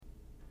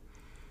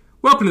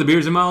welcome to the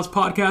Beers and Miles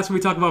podcast, where we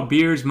talk about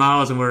beers,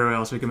 miles, and whatever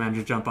else we can manage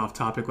to jump off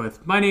topic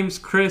with. My name's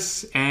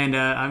Chris, and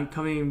I'm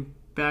coming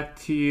back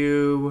to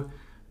you.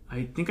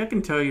 I think I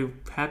can tell you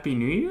Happy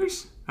New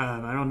Year's.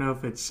 I don't know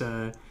if it's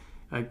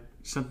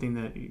something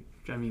that,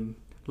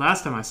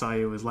 last time I saw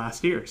you was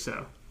last year,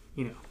 so,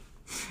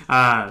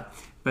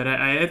 But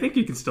I think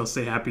you can still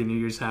say Happy New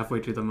Year's halfway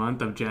through the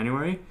month of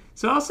January.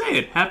 So I'll say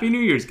it. Happy New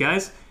Year's,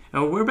 guys.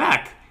 We're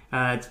back.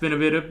 It's been a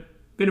bit of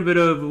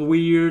a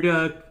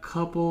weird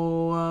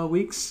couple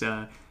weeks.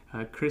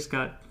 Chris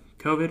got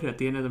COVID at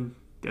the end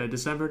of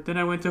December. Then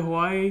I went to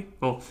Hawaii.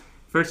 Well,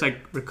 first I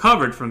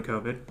recovered from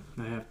COVID.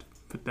 I have to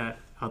put that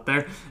out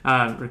there.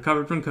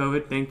 Recovered from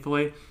COVID,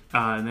 thankfully.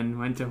 And then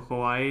went to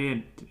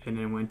Hawaii and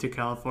then went to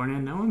California.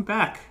 And now I'm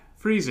back,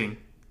 freezing.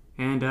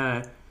 And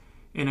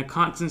in a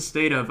constant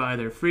state of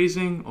either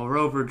freezing or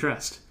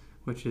overdressed,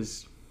 which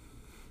is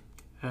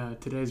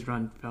today's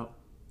run felt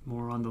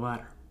more on the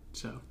latter.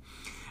 So,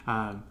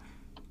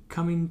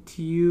 coming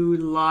to you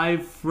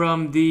live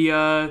from the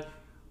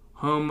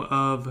home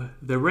of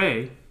the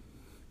Ray,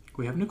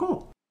 we have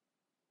Nicole.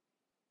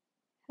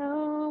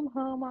 Home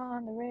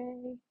on the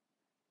Ray.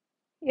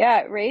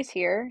 Yeah, Ray's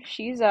here.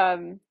 She's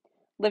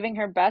living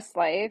her best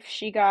life.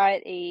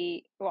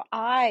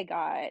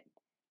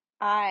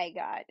 I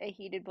got a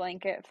heated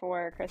blanket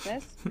for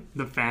Christmas.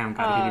 The fam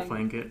got a heated Um,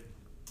 blanket.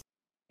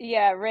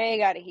 yeah, Ray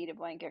got a heated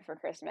blanket for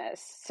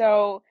Christmas.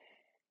 So,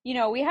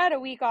 we had a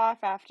week off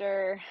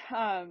after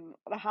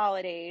the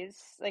holidays.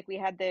 Like we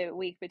had the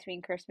week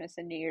between Christmas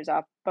and New Year's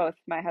off, both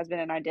my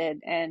husband and I did.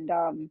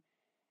 And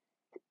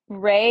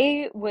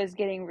Ray was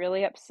getting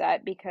really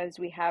upset because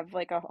we have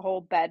like a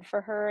whole bed for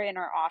her in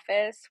our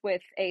office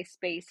with a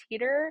space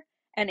heater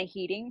and a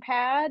heating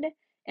pad.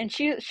 And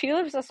she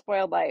lives a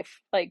spoiled life.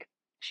 Like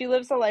she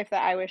lives the life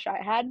that I wish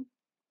I had.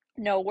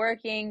 No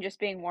working, just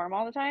being warm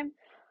all the time.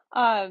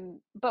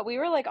 But we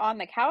were like on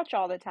the couch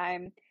all the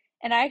time.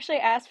 And I actually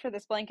asked for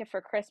this blanket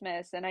for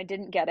Christmas and I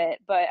didn't get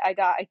it, but I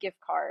got a gift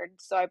card.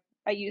 So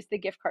I used the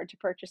gift card to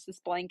purchase this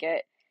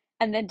blanket.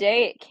 And the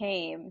day it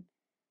came,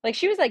 like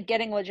she was like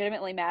getting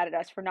legitimately mad at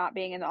us for not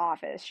being in the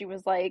office. She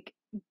was like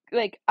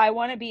I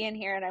want to be in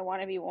here and I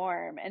want to be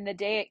warm. And the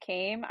day it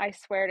came, I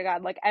swear to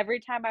God, like every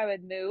time I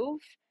would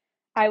move,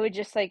 I would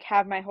just like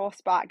have my whole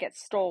spot get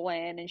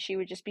stolen and she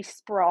would just be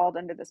sprawled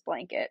under this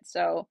blanket.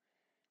 So,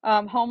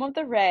 home of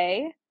the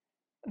Ray,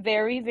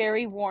 very,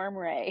 very warm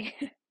Ray.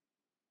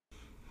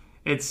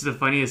 It's the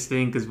funniest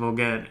thing because we'll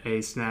get a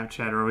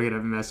Snapchat or we get a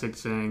message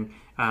saying,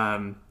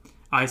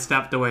 I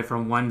stepped away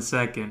for 1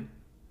 second.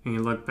 And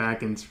you look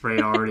back and it's Ray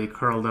already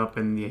curled up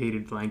in the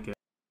heated blanket.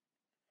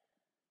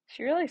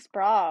 She really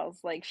sprawls.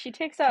 Like she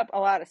takes up a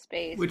lot of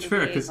space Which for fair,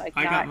 being because like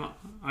I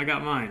not.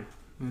 got mine.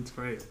 It's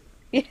great.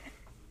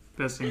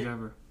 Best things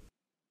ever.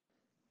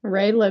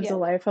 Ray lives Yeah, a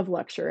life of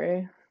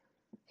luxury.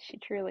 she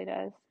truly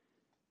does.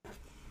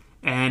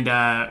 And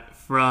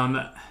from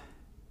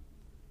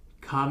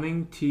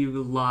coming to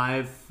you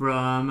live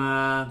from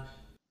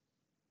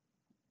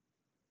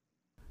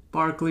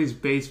Barclay's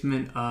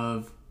basement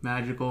of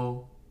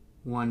magical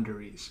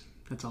wonderies.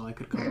 That's all I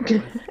could come up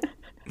with.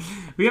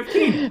 We have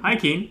Keen. Hi,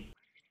 Keen.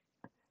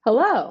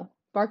 Hello.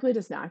 Barkley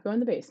does not go in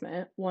the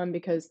basement. One,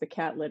 because the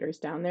cat litter's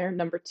down there.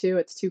 Number two,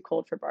 it's too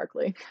cold for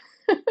Barkley.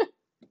 But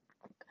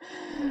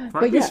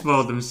Barclay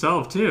spoiled yes,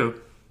 himself too.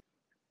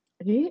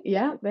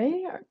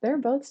 they're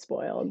both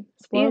spoiled.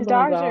 These Spoiled little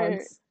dogs are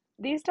dogs.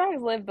 these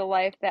dogs live the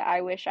life that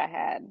I wish I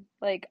had.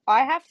 Like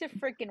I have to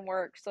freaking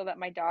work so that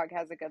my dog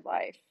has a good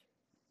life.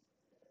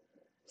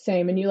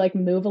 Same. And you like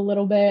move a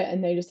little bit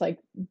and they just like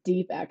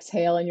deep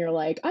exhale and you're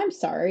like, I'm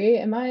sorry,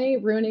 am I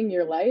ruining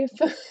your life?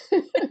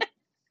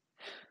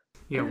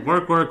 Yeah,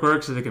 work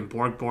so they can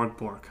bork.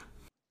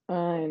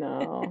 I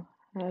know.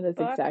 That is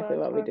Buck, exactly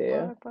buck, what we buck,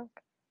 do. buck,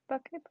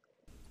 buck,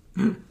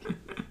 buck.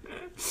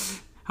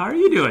 How are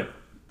you doing?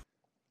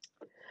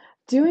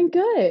 Doing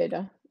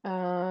good.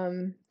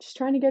 Just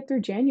trying to get through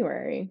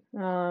January.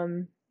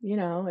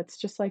 It's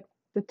just like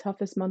the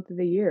toughest month of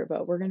the year,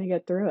 but we're gonna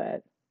get through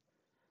it.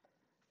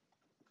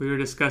 We were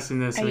discussing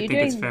this. Are I you think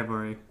it's doing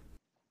February.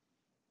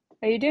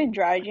 are you doing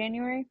dry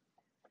January?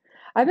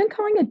 I've been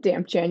calling it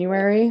damp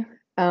January.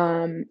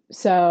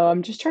 So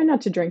I'm just trying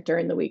not to drink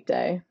during the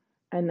weekday,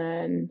 and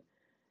then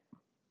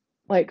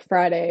like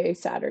Friday,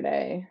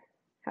 Saturday,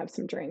 have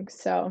some drinks.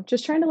 So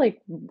just trying to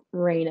like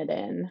rein it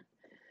in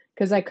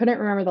because I couldn't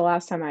remember the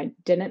last time I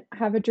didn't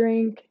have a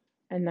drink,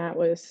 and that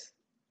was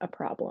a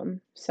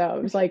problem. So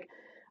it was like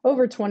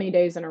over 20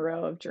 days in a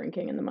row of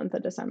drinking in the month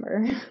of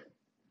December.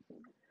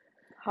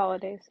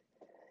 Holidays.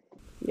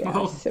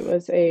 Well, Yes, it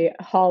was a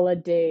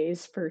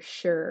holidays for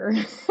sure.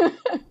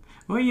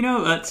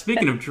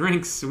 speaking of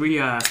drinks, we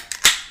are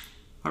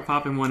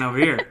popping one over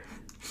here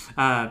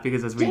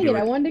because as we Dang do it,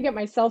 I it. wanted to get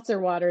my seltzer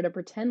water to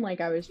pretend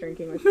like I was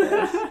drinking with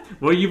Chris.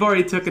 Well, you've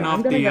already So taken I'm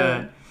off gonna the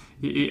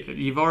go.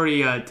 you've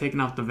already taken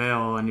off the veil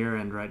on your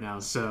end right now.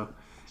 So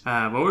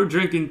what we're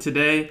drinking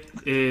today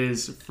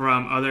is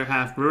from Other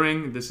Half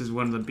Brewing. This is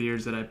one of the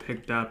beers that I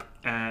picked up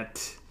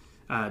at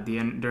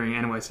during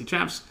NYC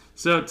Champs.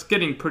 So it's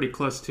getting pretty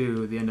close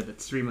to the end of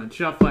its 3-month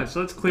shelf life.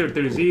 So let's clear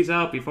through these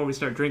out before we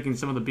start drinking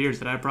some of the beers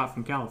that I brought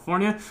from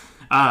California.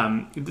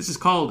 This is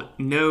called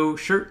No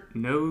Shirt,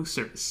 No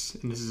Service.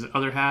 And this is the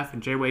other half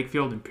in J.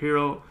 Wakefield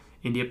Imperial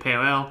India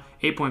Pale Ale,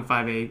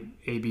 8.5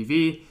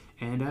 ABV,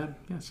 and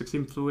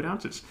 16 fluid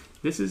ounces.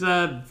 This is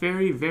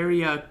very,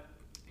 very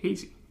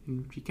hazy.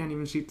 You can't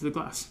even see through the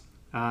glass.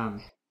 I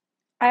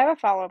have a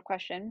follow-up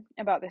question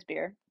about this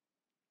beer.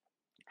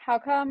 How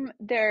come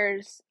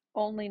there's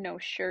only no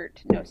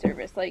shirt, no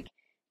service? Like,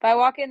 if I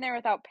walk in there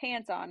without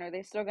pants on, are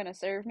they still gonna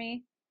serve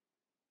me?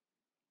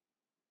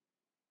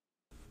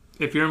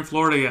 If you're in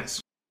Florida,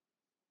 yes.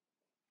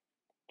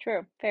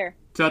 True, fair.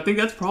 So I think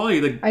that's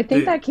probably I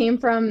think that came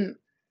from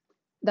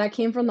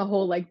the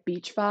whole like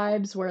beach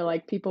vibes where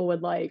like people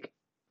would like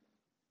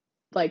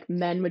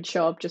men would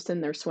show up just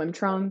in their swim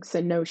trunks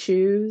and no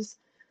shoes,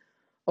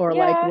 or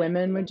like Yeah,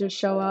 women would just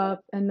show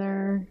up in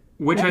their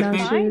which with I no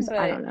think fine, shoes. I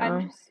but don't I'm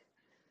know. just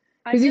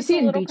I'm Because you just see a it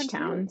in little beach confused.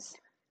 towns.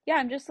 Yeah,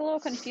 I'm just a little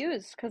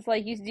confused because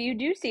like you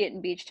do see it in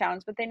beach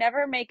towns, but they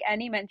never make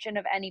any mention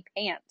of any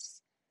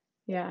pants.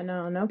 Yeah,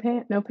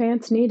 no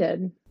pants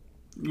needed.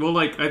 well,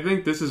 like I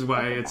think this is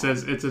why What the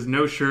it says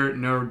no shirt,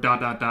 no ...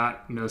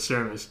 no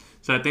service.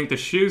 So I think the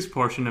shoes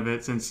portion of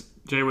it, since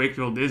Jay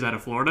Wakefield is out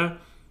of Florida,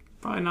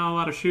 probably not a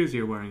lot of shoes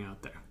you're wearing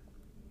out there.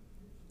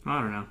 I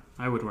don't know.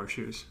 I would wear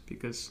shoes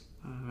because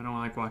I don't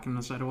like walking on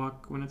the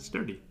sidewalk when it's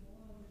dirty.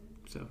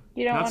 So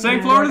You don't not want saying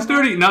to Florida's wear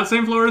them? dirty. Not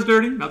saying Florida's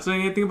dirty. Not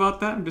saying anything about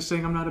that. I'm just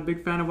saying I'm not a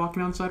big fan of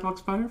walking on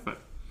sidewalks barefoot.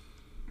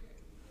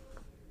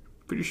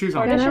 Put your shoes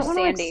on. Yeah, and Florida's I don't just want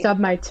to like sandy. stub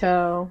my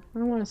toe. I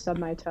don't want to stub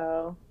my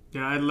toe.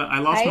 Yeah, I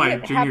lost I my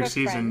have junior a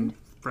season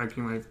friend.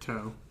 breaking my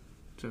toe.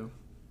 So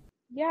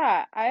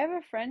Yeah, I have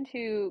a friend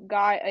who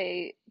got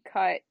a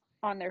cut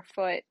on their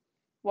foot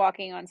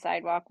walking on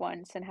sidewalk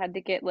once and had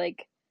to get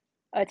like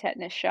a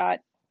tetanus shot.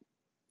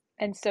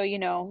 And so,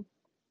 a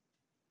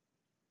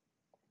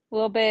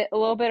little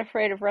bit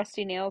afraid of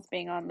rusty nails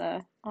being on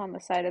the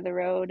side of the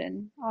road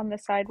and on the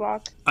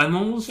sidewalk. I'm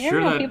almost You never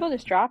sure know, that people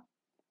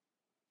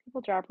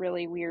drop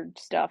really weird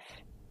stuff.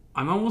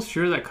 Kyle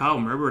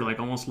Merber like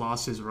almost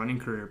lost his running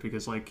career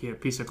because like a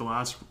piece of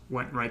glass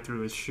went right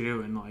through his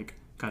shoe and like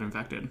got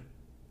infected.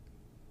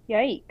 If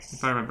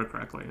Yikes. I remember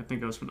correctly, I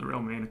think it was from the Real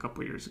Main a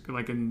couple years ago,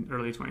 like in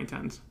early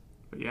 2010s.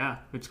 But yeah,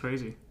 it's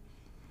crazy.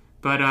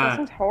 But That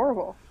sounds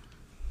horrible.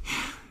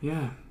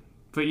 yeah,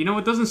 but you know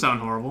what doesn't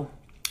sound horrible?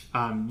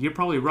 You're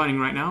probably running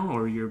right now,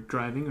 or you're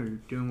driving, or you're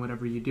doing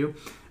whatever you do.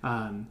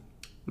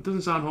 What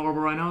doesn't sound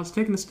horrible right now is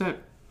taking a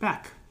step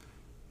back,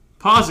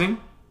 pausing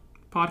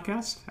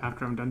podcast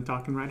after I'm done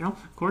talking right now,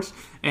 of course,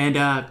 and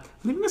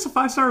leaving us a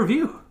 5-star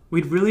review.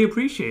 We'd really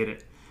appreciate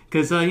it.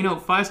 Because,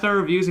 5-star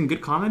reviews and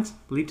good comments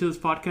lead to this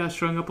podcast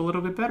showing up a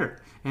little bit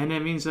better. And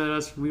it means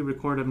that we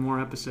recorded more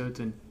episodes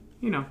and,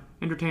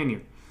 entertain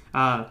you.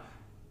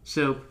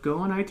 So go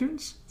on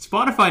iTunes.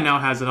 Spotify now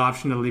has an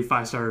option to leave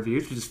 5-star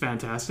reviews, which is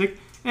fantastic.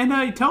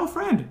 And tell a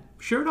friend.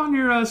 Share it on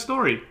your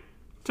story.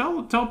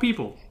 Tell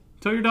people.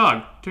 Tell your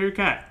dog. Tell your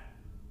cat.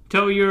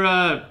 Tell your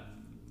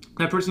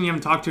that person you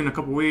haven't talked to in a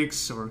couple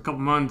weeks or a couple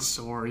months,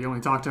 or you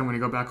only talk to them when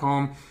you go back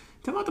home.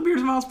 Tell about the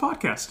Beers and Miles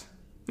podcast.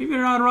 Maybe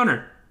they're not a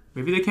runner.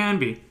 Maybe they can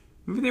be.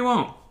 Maybe they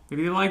won't.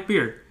 Maybe they like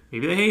beer.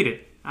 Maybe they hate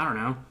it. I don't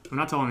know. I'm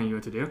not telling you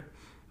what to do.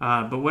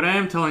 But what I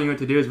am telling you what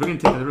to do is we're going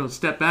to take a real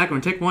step back. We're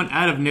going to take one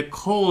out of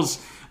Nicole's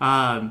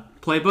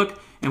playbook,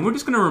 and we're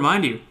just going to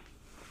remind you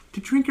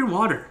to drink your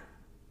water.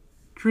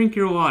 Drink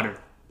your water.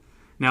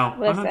 Now,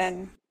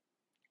 Listen,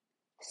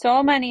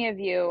 so many of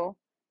you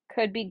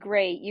could be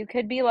great. You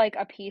could be like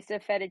a piece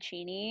of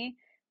fettuccine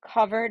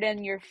covered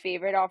in your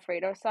favorite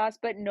Alfredo sauce,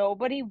 but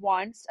nobody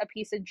wants a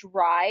piece of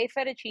dry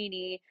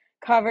fettuccine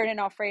covered in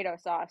Alfredo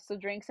sauce. So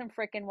drink some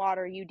freaking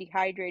water, you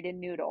dehydrated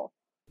noodle.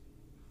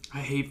 I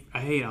hate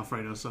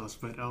Alfredo sauce,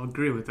 but I'll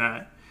agree with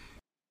that.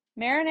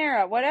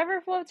 Marinara,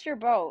 whatever floats your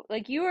boat.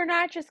 Like, you are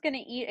not just going to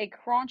eat a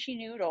crunchy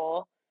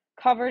noodle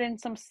covered in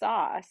some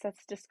sauce.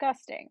 That's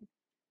disgusting.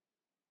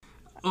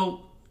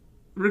 Well,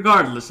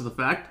 regardless of the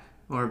fact,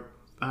 or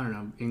I don't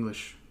know,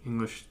 English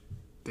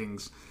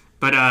things,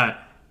 but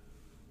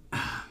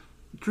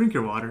drink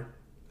your water.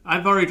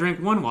 I've already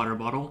drank 1 water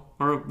bottle,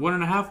 or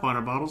 1.5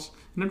 water bottles,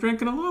 and I'm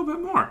drinking a little bit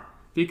more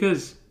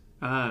because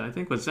I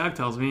think what Zach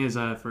tells me is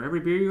for every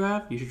beer you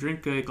have, you should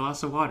drink a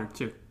glass of water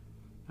too.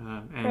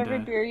 For every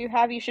beer you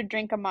have, you should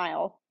drink a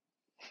mile.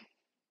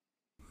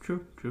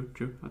 True.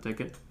 I'll take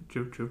it.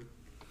 True.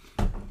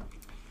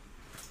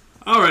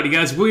 Alrighty,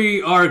 guys,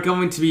 we are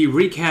going to be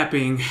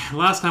recapping.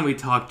 Last time we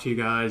talked to you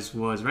guys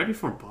was right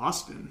before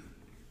Boston.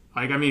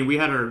 We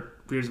had our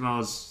Beers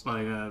Miles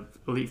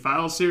Elite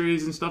Files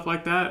series and stuff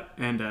like that,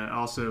 and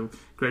also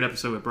great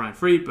episode with Brian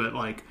Freed, but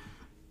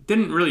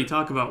didn't really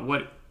talk about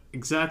what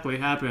exactly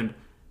happened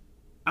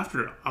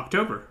after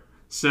October.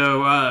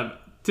 So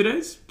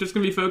today's just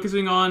going to be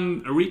focusing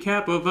on a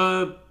recap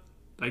of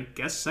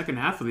second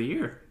half of the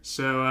year.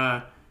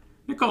 So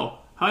Nicole,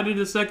 how did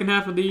the second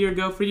half of the year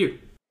go for you?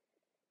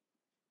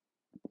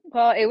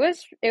 Well, it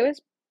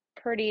was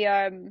pretty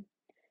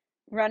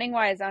running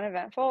wise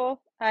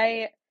uneventful.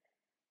 I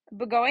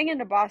but going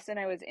into Boston,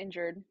 I was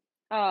injured.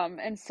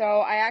 And so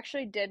I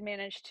actually did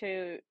manage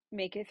to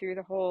make it through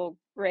the whole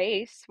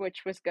race,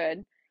 which was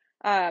good.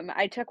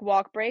 I took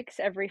walk breaks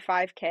every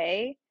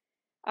 5K.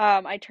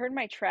 I turned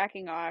my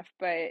tracking off,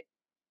 but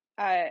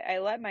I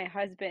let my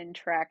husband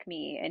track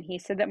me, and he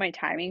said that my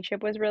timing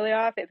chip was really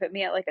off. It put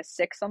me at like a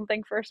six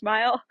something first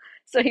mile.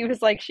 So he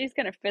was like, she's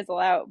gonna fizzle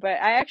out. But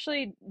I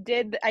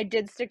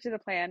did stick to the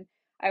plan.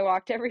 I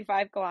walked every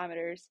 5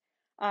 kilometers.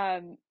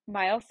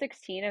 Mile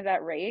 16 of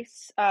that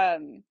race,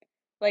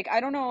 like I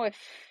don't know if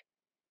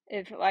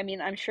I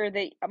mean, I'm sure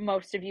that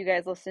most of you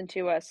guys listen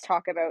to us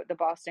talk about the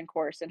Boston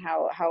course and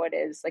how it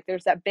is. Like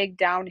there's that big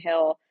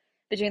downhill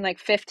between like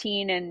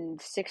 15 and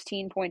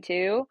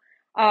 16.2.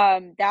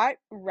 That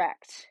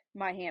wrecked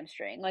my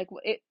hamstring.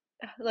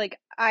 Like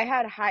I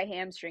had high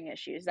hamstring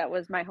issues. That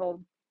was my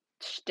whole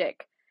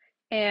shtick.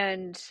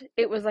 And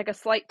it was like a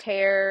slight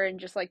tear and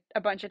just like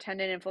a bunch of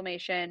tendon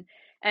inflammation,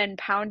 and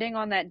pounding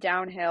on that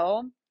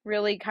downhill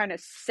really kind of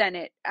sent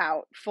it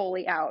out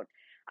fully out.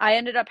 I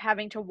ended up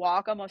having to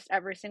walk almost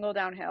every single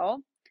downhill,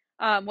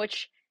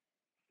 which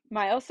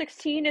mile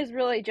 16 is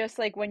really just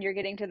like when you're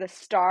getting to the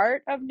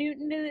start of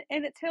Newton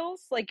and its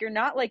hills. Like you're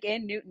not like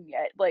in Newton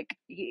yet. Like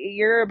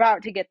you're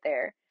about to get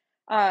there.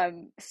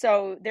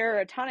 So there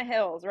are a ton of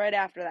hills right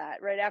after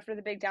that, right after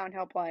the big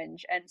downhill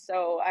plunge. And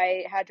so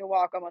I had to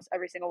walk almost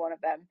every single one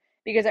of them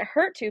because it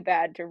hurt too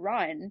bad to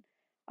run.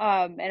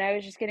 And I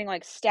was just getting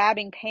like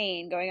stabbing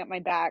pain going up my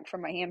back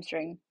from my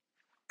hamstring.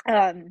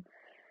 Um,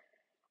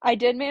 I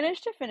did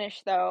manage to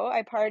finish though.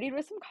 I partied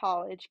with some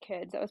college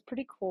kids. That was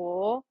pretty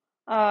cool.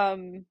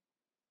 Um,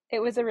 it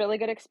was a really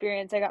good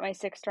experience. I got my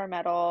 6 star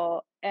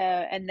medal,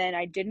 and then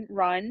I didn't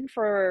run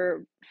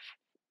for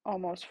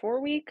almost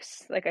 4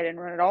 weeks. Like I didn't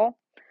run at all.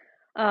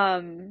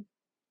 Um,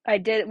 I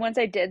did once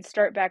I did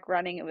start back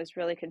running, it was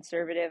really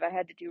conservative. I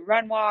had to do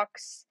run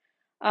walks.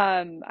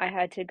 I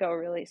had to go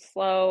really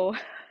slow.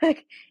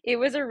 Like it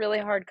was a really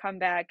hard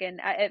comeback, and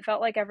it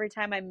felt like every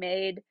time I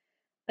made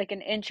like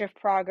an inch of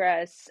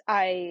progress,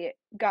 I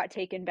got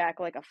taken back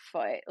like a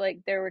foot. Like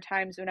there were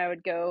times when I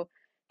would go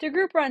to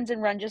group runs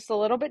and run just a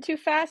little bit too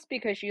fast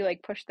because you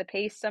like push the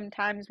pace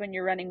sometimes when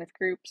you're running with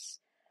groups.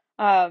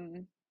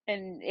 Um,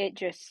 and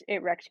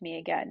it wrecked me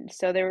again.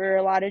 So there were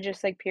a lot of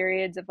just like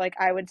periods of like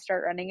I would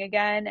start running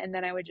again and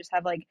then I would just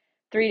have like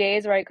 3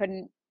 days where I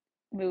couldn't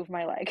move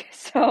my leg.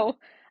 So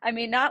I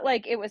mean not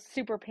like it was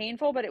super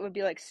painful, but it would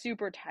be like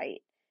super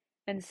tight.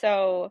 And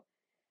so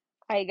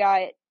I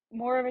got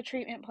more of a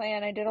treatment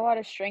plan. I did a lot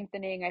of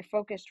strengthening. I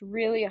focused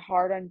really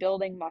hard on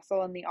building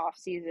muscle in the off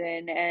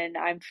season, and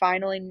I'm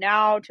finally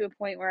now to a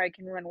point where I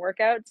can run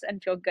workouts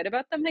and feel good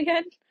about them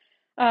again.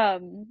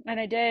 And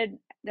I did,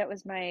 that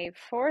was my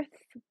fourth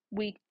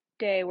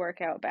weekday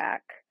workout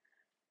back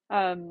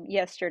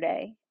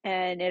yesterday,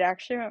 and it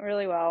actually went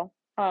really well.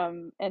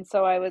 And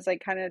so I was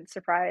like kind of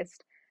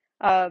surprised.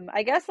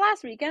 I guess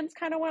last weekend's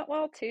kind of went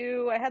well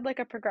too. I had like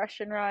a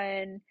progression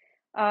run.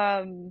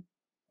 Um,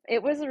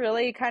 it was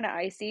really kind of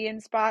icy in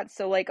spots,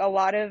 so like a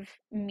lot of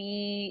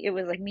me, it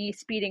was like me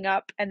speeding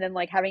up and then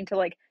like having to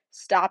like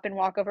stop and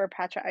walk over a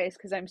patch of ice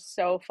because I'm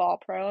so fall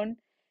prone,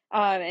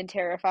 and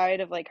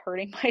terrified of like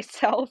hurting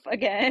myself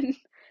again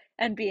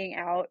and being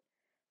out.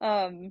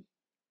 Um,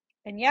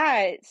 and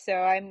yeah, so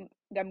I'm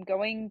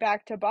going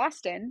back to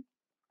Boston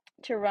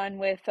to run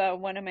with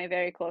one of my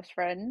very close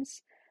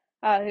friends,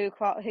 who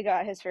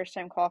got his first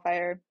time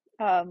qualifier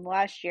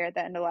last year at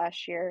the end of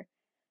last year.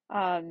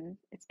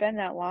 It's been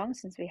that long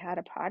since we had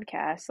a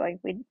podcast.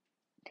 Like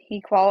he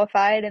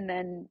qualified and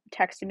then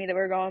texted me that we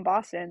are going to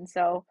Boston.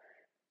 So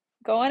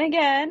going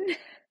again.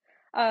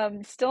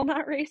 Still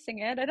not racing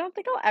it. I don't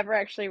think I'll ever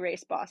actually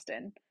race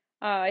Boston.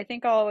 I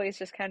think I'll always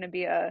just kind of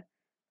be a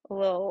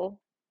little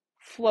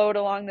float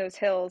along those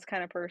hills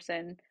kind of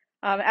person.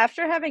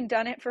 After having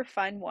done it for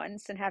fun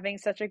once and having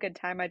such a good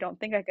time, I don't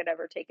think I could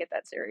ever take it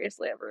that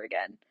seriously ever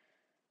again.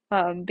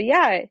 But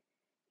yeah,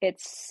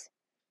 it's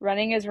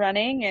running is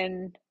running,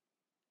 and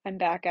I'm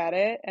back at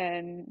it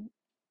and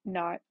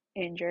not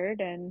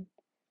injured, and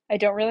I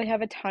don't really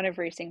have a ton of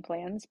racing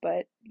plans,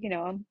 but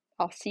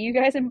I'll see you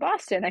guys in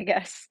Boston, I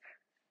guess.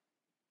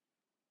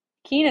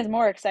 Keen is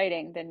more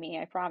exciting than me,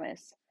 I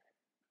promise.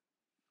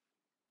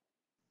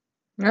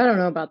 I don't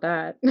know about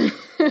that.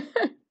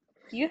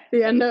 You,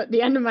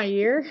 The end of my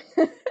year.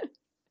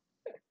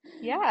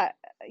 yeah,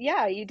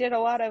 yeah, you did a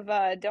lot of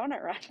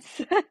donut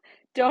runs.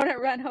 Donut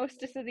run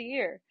hostess of the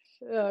year.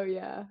 Oh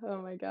yeah.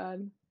 Oh my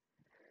God.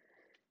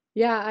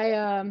 Yeah,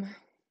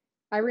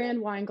 I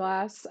ran Wine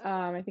Glass.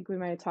 I think we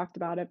might have talked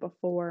about it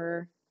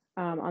before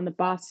on the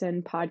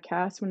Boston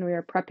podcast when we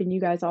were prepping you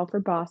guys all for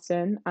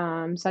Boston.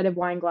 So I did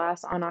Wine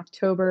Glass on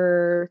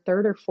October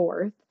 3rd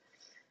or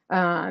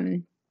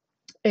 4th.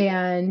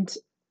 And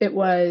it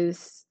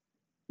was,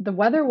 the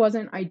weather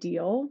wasn't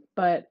ideal,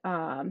 but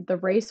the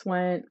race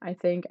went, I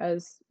think,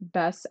 as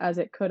best as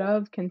it could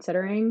have,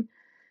 considering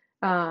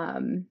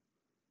um,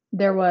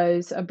 there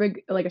was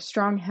like a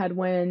strong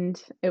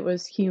headwind. It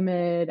was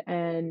humid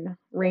and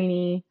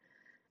rainy.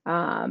 So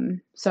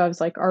I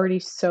was like already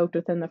soaked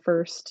within the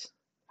first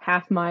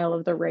half mile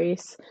of the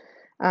race.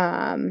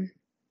 Um,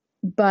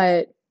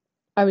 but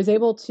I was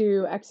able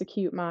to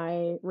execute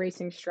my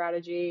racing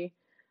strategy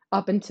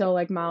up until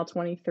like mile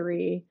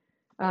 23.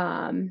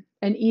 And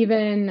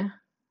even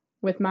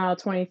with mile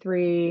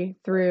 23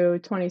 through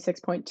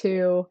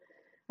 26.2,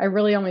 I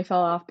really only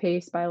fell off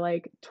pace by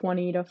like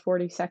 20 to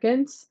 40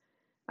 seconds.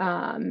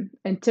 And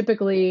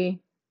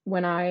typically,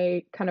 when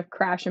I kind of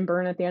crash and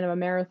burn at the end of a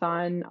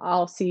marathon,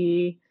 I'll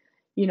see,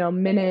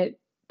 minute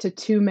to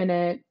 2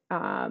 minute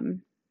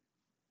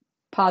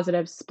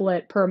positive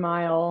split per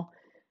mile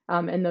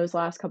in those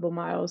last couple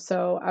miles.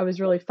 So I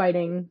was really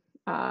fighting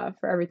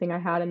for everything I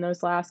had in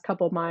those last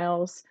couple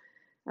miles.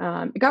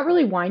 It got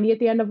really windy at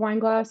the end of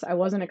Wineglass. I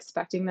wasn't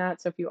expecting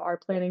that. So if you are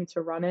planning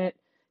to run it,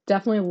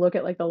 definitely look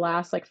at like the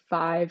last like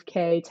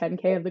 5K,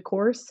 10K of the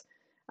course.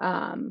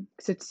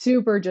 Because it's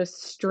super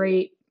just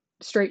straight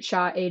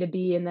shot A to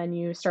B, and then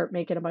you start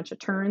making a bunch of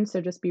turns.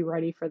 So just be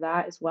ready for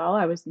that as well.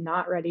 I was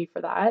not ready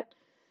for that.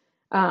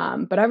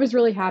 But I was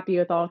really happy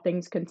with all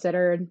things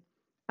considered.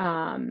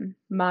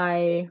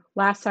 My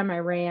last time I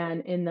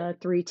ran in the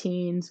three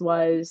teens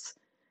was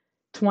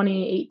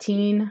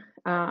 2018.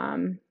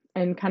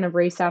 And kind of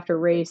race after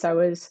race, I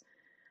was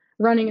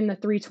running in the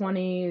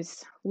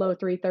 320s, low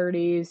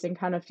 330s, and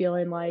kind of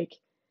feeling like,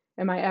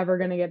 am I ever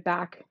going to get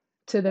back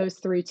to those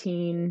three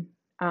teen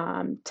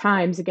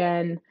times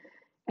again?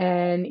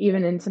 And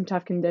even in some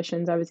tough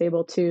conditions, I was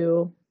able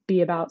to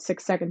be about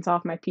 6 seconds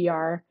off my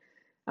PR.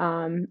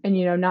 And,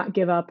 not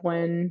give up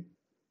when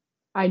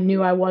I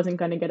knew I wasn't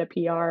going to get a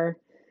PR,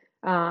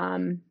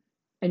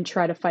 and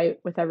try to fight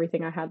with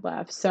everything I had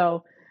left.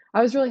 So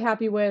I was really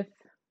happy with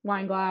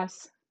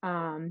Wineglass.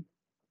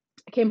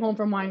 I came home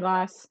from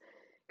Wineglass,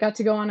 got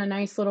to go on a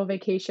nice little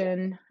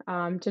vacation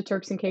to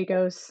Turks and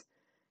Caicos,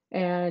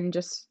 and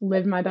just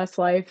lived my best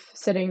life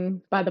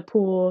sitting by the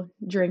pool,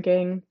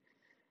 drinking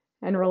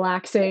and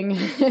relaxing.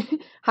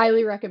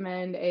 Highly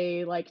recommend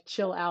a like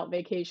chill out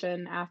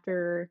vacation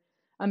after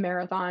a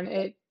marathon.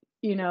 It,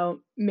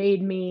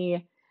 made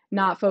me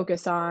not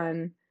focus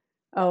on,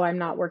 oh, I'm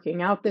not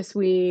working out this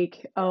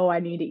week. Oh, I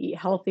need to eat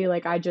healthy.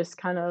 Like I just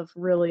kind of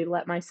really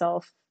let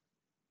myself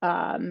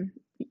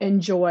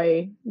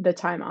enjoy the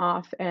time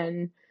off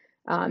and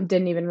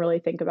didn't even really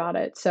think about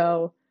it.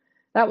 So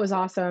that was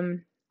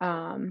awesome.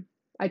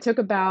 I took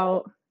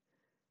about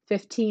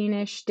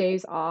 15-ish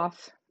days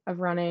off of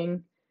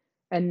running.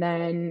 And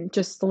then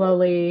just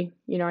slowly,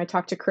 I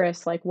talked to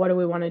Chris, like, what do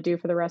we want to do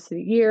for the rest of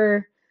the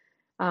year?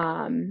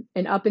 And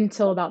up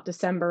until about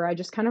December, I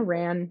just kind of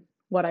ran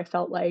what I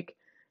felt like.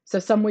 So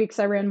some weeks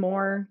I ran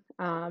more,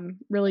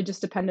 really just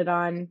depended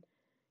on,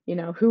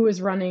 who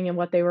was running and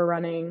what they were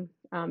running.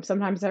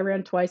 Sometimes I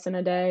ran twice in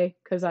a day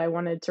because I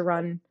wanted to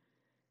run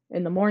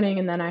in the morning,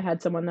 and then I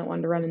had someone that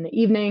wanted to run in the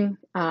evening,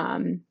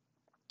 and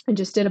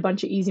just did a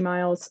bunch of easy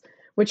miles,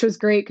 which was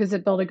great because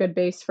it built a good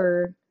base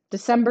for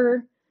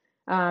December.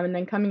 And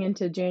then coming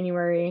into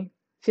January,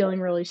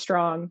 feeling really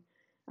strong,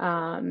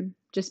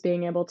 just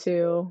being able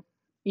to,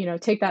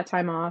 take that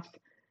time off,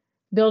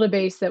 build a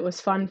base that was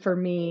fun for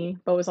me,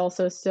 but was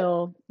also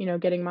still,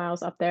 getting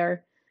miles up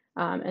there,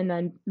 and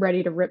then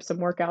ready to rip some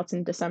workouts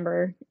in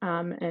December,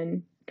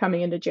 and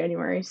coming into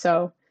January.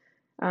 So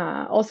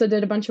also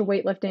did a bunch of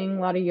weightlifting,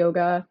 a lot of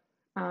yoga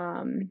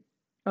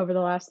over the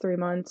last 3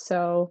 months.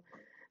 So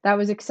that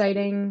was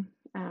exciting.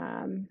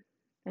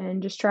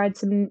 And just tried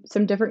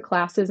some different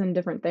classes and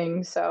different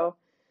things. So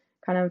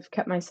kind of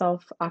kept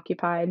myself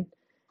occupied.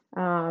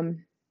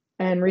 And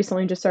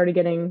recently just started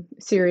getting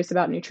serious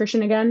about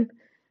nutrition again.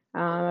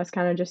 I was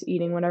kind of just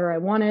eating whatever I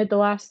wanted the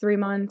last 3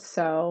 months.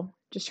 So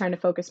just trying to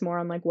focus more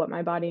on like what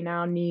my body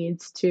now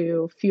needs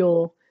to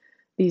fuel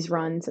these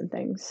runs and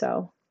things.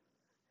 So.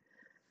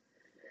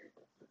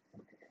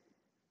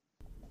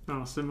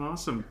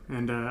 Awesome.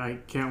 And I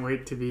can't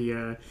wait to be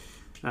the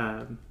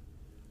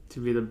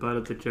butt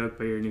of the joke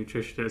by your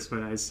nutritionist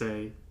when I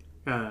say,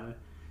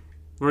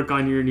 work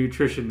on your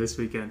nutrition this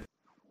weekend.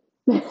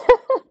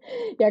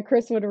 Yeah,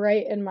 Chris would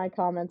write in my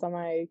comments on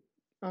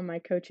my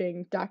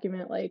coaching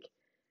document like,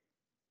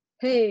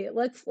 hey,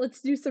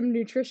 let's do some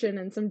nutrition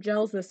and some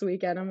gels this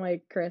weekend. I'm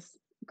like, Chris,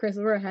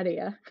 we're ahead of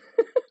you.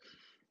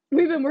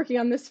 We've been working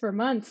on this for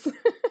months.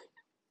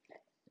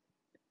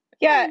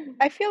 Yeah,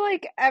 I feel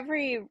like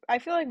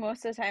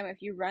most of the time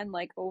if you run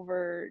like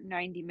over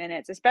 90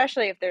 minutes,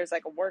 especially if there's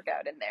like a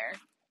workout in there,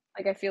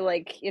 like I feel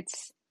like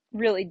it's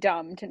really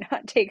dumb to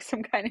not take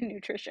some kind of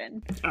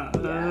nutrition.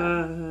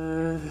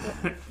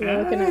 You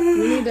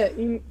need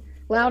to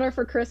louder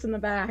for Chris in the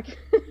back.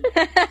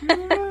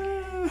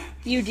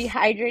 You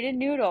dehydrated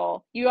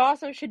noodle. You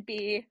also should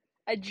be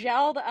a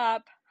gelled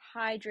up,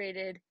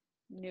 hydrated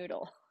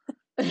noodle.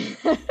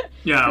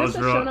 Yeah, Chris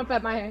has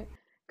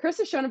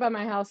shown up at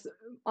my house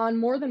on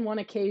more than one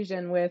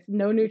occasion with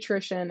no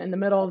nutrition in the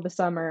middle of the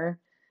summer.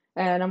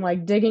 And I'm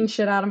like digging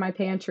shit out of my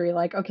pantry,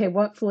 like, okay,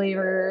 what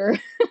flavor?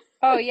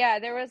 Oh, yeah.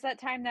 There was that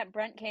time that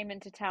Brent came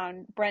into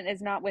town. Brent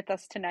is not with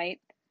us tonight.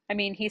 I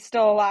mean, he's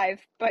still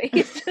alive, but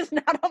he's just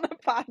not on the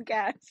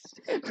podcast.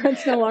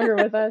 Brent's no longer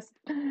with us.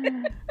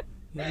 In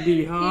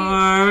the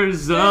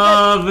arms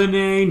of an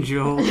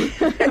angel.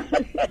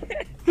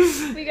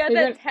 We got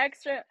You're that gonna,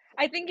 text.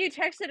 I think you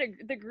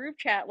texted the group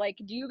chat like,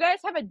 "Do you guys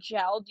have a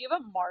gel? Do you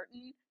have a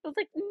Martin?" I was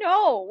like,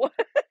 "No.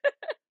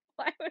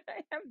 Why would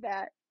I have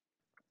that?"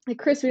 like,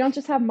 Chris, we don't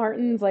just have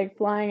Martins like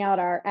flying out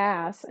our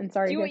ass. And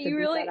sorry Do if you you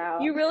have to beep that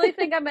out. you really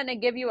think I'm gonna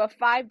give you a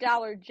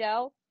 $5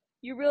 gel?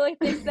 You really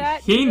think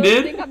that? You He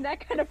really think did. I'm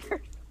that kind of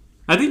person?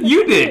 I think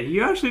you did.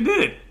 You actually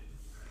did.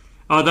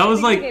 Oh, that I was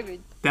think I like gave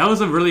you. that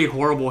was a really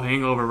horrible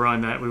hangover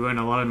run that we went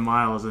 11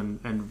 miles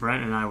and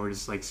Brent and I were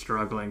just like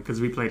struggling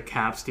because we played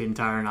caps the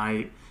entire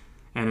night,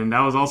 and then that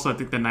was also I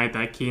think the night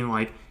that Keen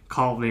like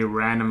called me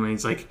randomly.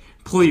 He's like,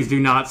 "Please do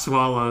not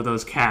swallow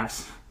those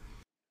caps."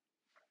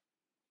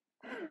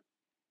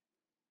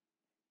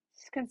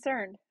 Just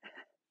concerned.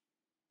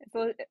 It's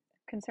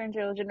concerns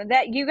are legitimate.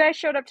 That you guys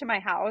showed up to my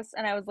house,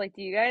 and I was like,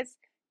 "Do you guys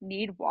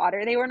need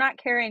water?" They were not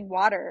carrying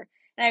water,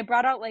 and I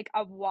brought out like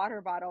a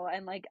water bottle,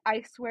 and like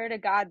I swear to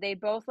God, they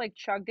both like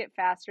chugged it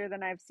faster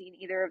than I've seen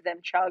either of them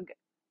chug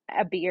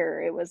a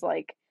beer. It was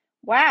like,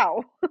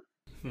 wow.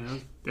 Yeah,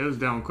 it was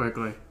down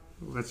quickly.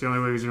 That's the only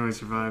way we really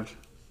survived.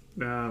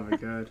 Oh my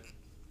god.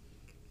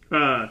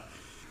 Uh,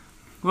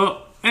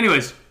 well,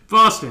 anyways,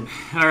 Boston.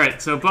 All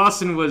right, so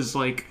Boston was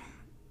like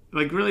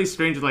really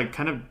strange, like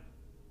kind of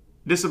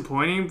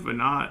disappointing, but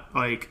not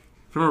like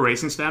from a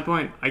racing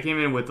standpoint. I came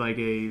in with like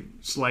a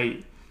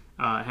slight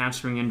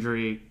hamstring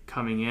injury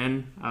coming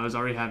in. I was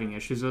already having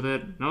issues with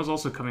it, and I was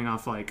also coming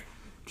off like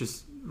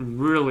just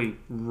really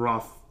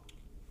rough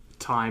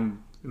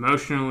time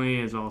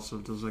emotionally, as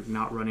also just like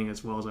not running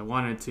as well as I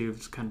wanted to.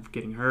 Just kind of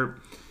getting hurt,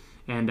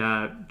 and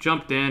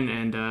jumped in,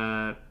 and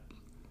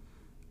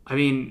I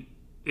mean,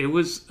 it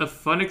was a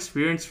fun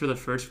experience for the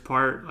first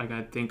part. Like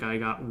I think I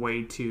got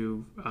way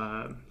too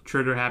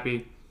trigger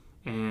happy,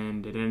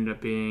 and it ended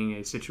up being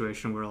a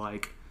situation where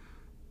like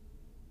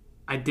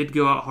I did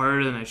go out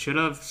harder than I should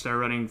have. Started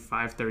running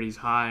 5:30s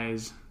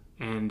highs,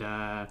 and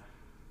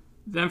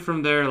then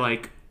from there,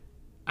 like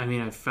I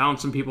mean, I found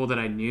some people that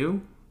I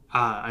knew.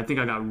 I think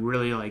I got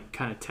really like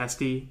kind of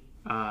testy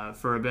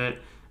for a bit.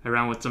 I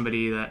ran with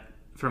somebody that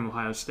from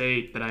Ohio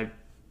State that I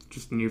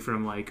just knew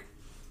from like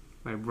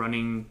my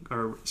running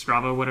or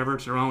Strava, whatever.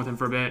 So I ran with him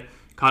for a bit.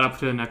 Caught up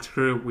to the next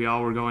crew. We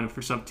all were going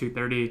for sub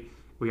 2:30.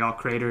 We all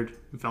cratered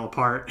and fell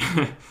apart,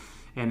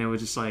 and it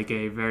was just like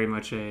a very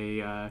much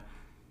a.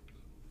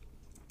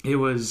 It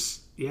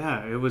was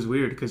it was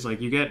weird because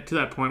like you get to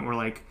that point where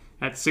like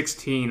at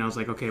 16 I was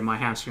like, okay, my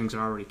hamstrings are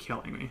already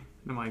killing me.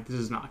 And I'm like, this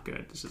is not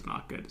good. This is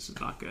not good. This is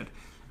not good.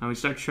 And we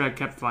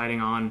kept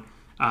fighting on.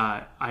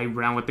 I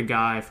ran with the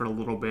guy for a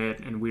little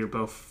bit, and we were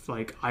both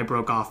like, I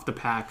broke off the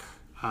pack,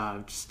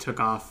 just took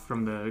off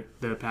from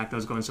the pack that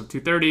was going sub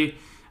 230.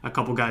 A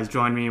couple guys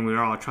joined me, and we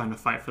were all trying to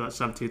fight for that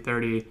sub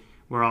 230.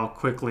 We're all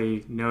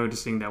quickly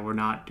noticing that we're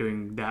not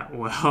doing that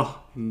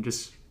well and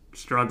just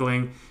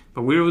struggling.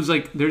 But we was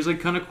like, there's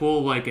like kind of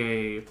cool,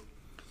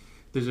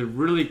 there's a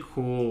really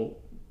cool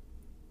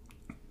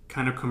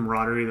kind of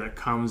camaraderie that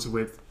comes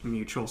with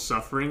mutual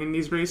suffering in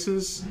these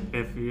races.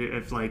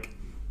 If like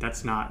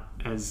that's not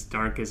as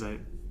dark as I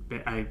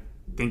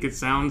think it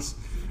sounds,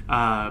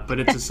 but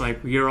it's just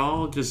like we're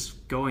all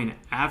just going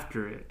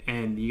after it,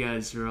 and you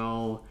guys are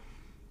all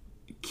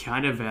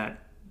kind of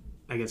at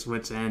I guess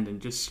wit's end,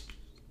 and just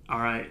all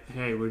right,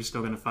 hey, we're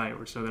still gonna fight.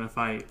 We're still gonna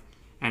fight,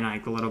 and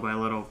like little by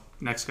little,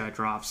 next guy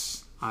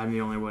drops. I'm the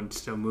only one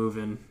still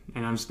moving,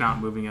 and I'm just not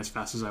moving as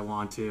fast as I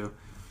want to.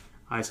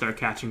 I start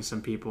catching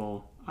some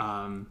people.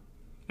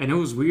 And it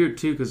was weird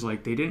too because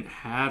like they didn't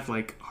have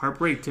like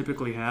Heartbreak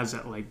typically has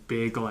that like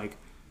big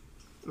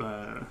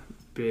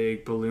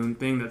big balloon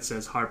thing that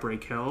says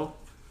Heartbreak Hill,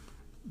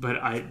 but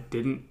I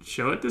didn't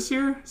show it this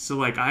year, so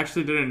like I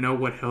actually didn't know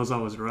what hills I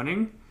was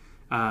running.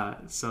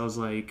 So I was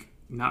like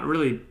not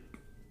really,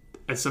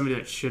 as somebody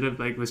that should have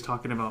like was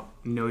talking about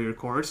know your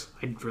course,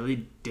 I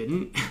really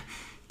didn't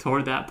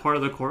toward that part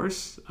of the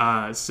course.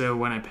 So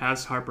when I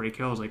passed Heartbreak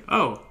Hill, I was like,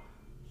 oh,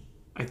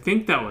 I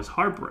think that was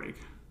Heartbreak.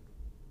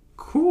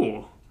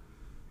 Cool.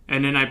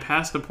 And then I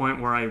passed the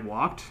point where I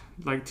walked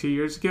like 2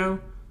 years ago,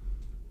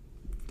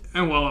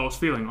 and while I was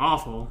feeling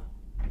awful,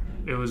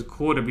 it was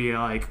cool to be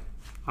like,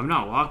 I'm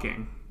not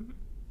walking.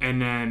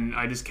 And then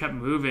I just kept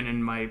moving,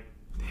 and my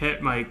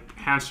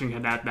hamstring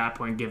had at that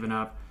point given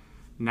up.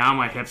 Now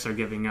my hips are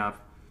giving up.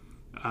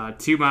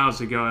 2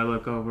 miles ago, I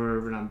look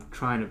over and I'm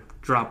trying to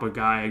drop a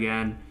guy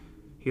again.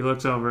 He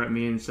looks over at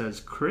me and says,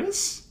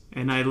 Chris?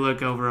 And I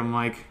look over, I'm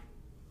like,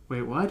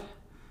 wait, what?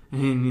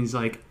 And he's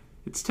like,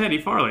 it's Teddy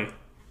Farley,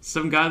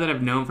 some guy that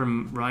I've known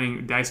from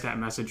running Dicestat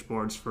message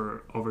boards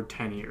for over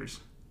 10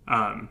 years.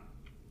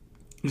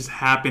 Just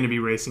happened to be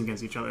racing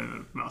against each other in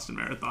the Boston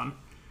Marathon.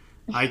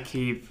 I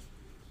keep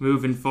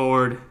moving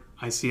forward.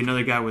 I see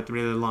another guy with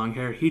really long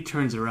hair. He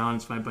turns around.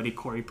 It's my buddy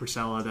Corey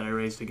Purcella that I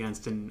raced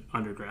against in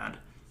undergrad.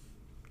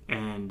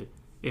 And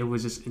it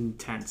was just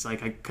intense.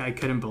 Like, I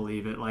couldn't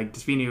believe it. Like,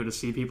 just being able to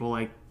see people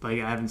like I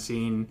haven't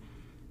seen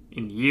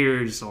in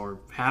years or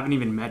haven't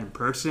even met in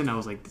person. I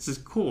was like, this is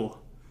cool.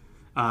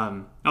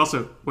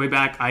 Also, way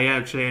back, I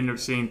actually ended up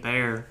seeing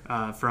Thayer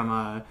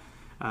from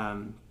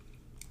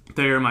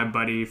Thayer, my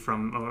buddy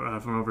from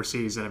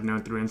overseas that I've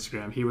known through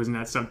Instagram, he was in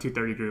that sub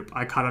 230 group.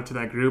 I caught up to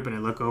that group and I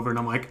look over and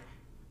I'm like,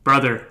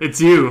 brother,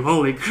 it's you!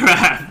 Holy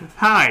crap!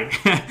 Hi.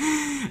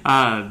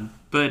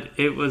 But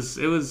it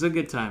was a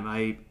good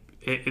time.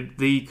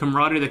 The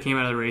camaraderie that came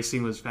out of the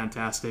racing was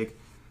fantastic.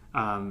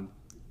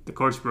 The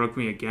course broke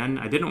me again.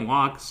 I didn't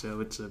walk,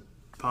 so it's a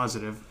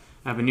positive.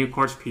 I have a new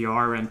course PR,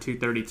 ran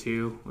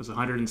 232, was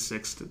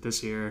 106th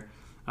this year,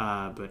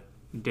 but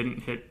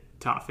didn't hit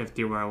top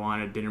 50 where I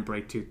wanted, didn't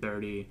break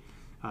 230.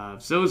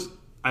 So it was,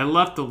 I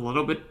left a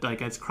little bit,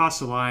 like I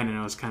crossed the line and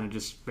I was kind of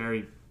just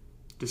very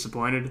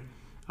disappointed.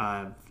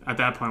 At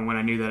that point, when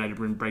I knew that I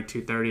didn't break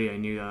 230, I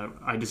knew that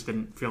I just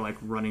didn't feel like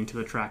running to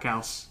the track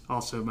house.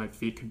 Also, my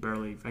feet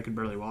I could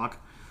barely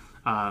walk.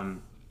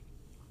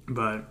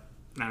 But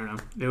I don't know.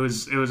 It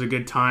was a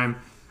good time.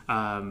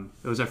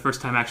 It was our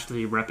first time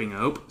actually repping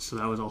Ope, so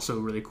that was also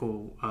a really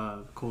cool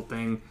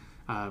thing.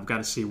 Got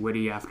to see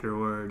Whitty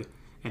afterward,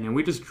 and then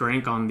we just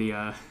drank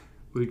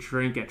we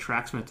drank at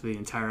Tracksmith the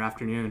entire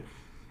afternoon.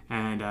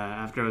 And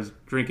after I was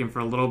drinking for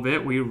a little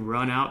bit, we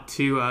run out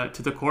to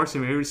the course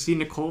and we were to see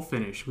Nicole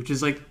finish, which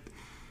is like,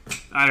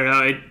 I don't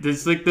know,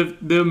 it's like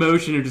the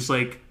emotion of just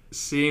like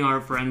seeing our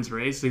friends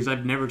race because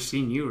I've never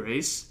seen you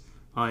race.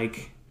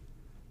 Like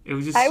it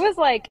was I just was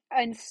like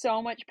in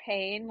so much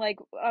pain. Like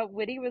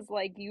Whitty was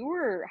like, you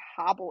were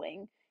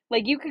hobbling.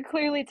 Like you could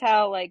clearly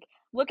tell. Like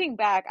looking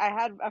back, I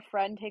had a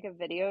friend take a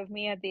video of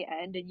me at the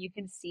end, and you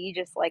can see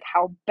just like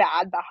how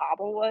bad the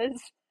hobble was.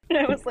 And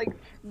I was like,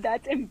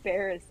 that's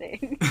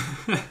embarrassing.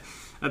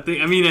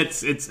 I mean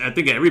it's I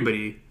think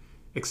everybody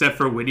except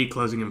for Whitty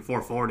closing in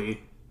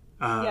 440.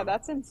 Yeah,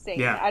 that's insane.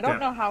 Yeah, I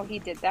don't yeah. know how he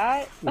did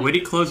that.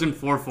 Whitty closed in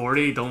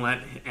 440. Don't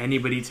let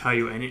anybody tell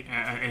you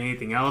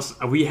anything else.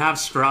 We have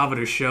Strava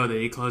to show that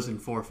he closed in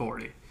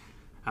 440.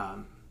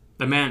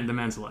 The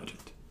man's a legend.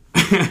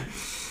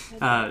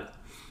 uh,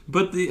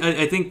 but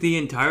I think the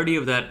entirety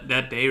of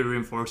that day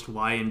reinforced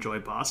why I enjoy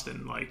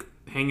Boston. Like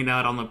hanging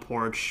out on the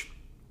porch,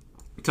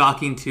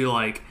 talking to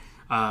I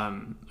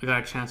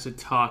got a chance to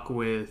talk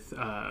with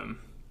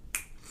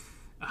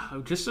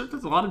just a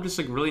lot of just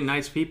like really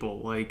nice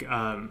people.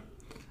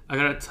 I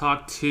got to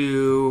talk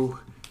to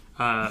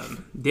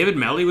David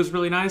Melly was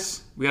really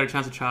nice. We got a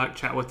chance to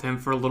chat with him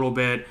for a little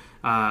bit.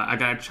 I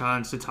got a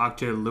chance to talk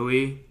to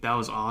Louis. That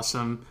was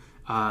awesome.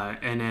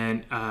 And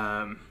then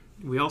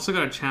we also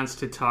got a chance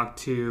to talk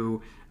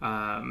to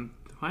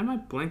why am I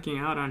blanking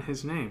out on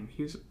his name?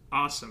 He was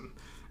awesome.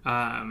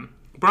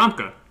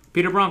 Bromka.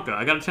 Peter Bromka.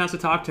 I got a chance to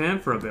talk to him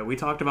for a bit. We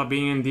talked about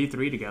being in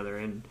D3 together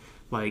and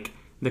like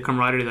the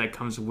camaraderie that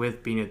comes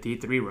with being a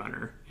D3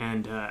 runner.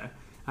 And I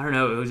don't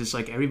know, it was just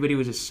like everybody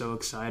was just so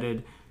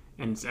excited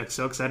and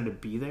so excited to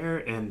be there,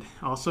 and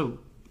also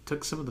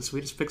took some of the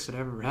sweetest pics that I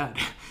ever had,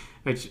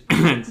 which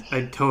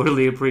I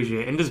totally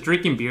appreciate. And just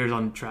drinking beers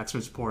on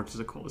Tracksmith's porch is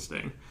the coolest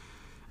thing.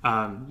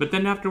 But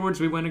then afterwards,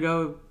 we went to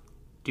go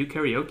do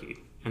karaoke,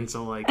 and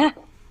so like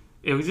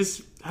it was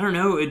just I don't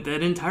know.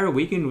 That entire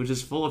weekend was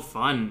just full of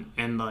fun,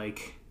 and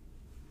like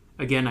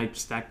again, I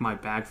stacked my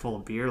bag full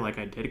of beer like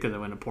I did because I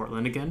went to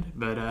Portland again.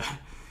 But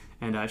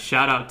and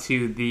shout out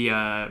to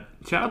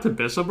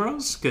Bissell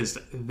Bros because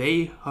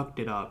they hooked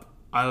it up.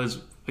 I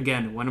was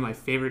again one of my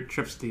favorite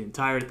trips of the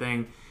entire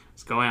thing.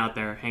 Was going out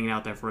there, hanging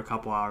out there for a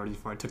couple hours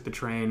before I took the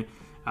train.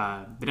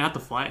 Didn't have to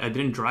fly. I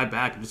didn't drive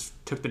back. I just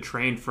took the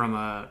train from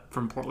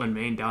Portland,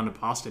 Maine, down to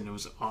Boston. It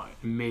was an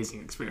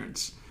amazing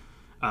experience.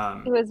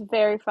 It was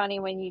very funny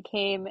when you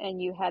came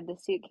and you had the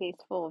suitcase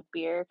full of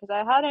beer because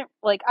I hadn't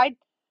like I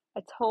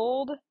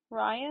told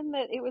Ryan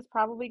that it was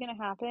probably going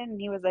to happen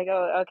and he was like,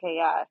 "Oh, okay,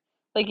 yeah."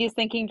 Like he's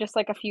thinking just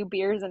like a few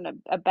beers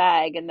in a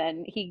bag and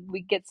then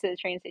we get to the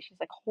train station he's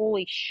like,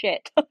 "Holy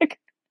shit." Like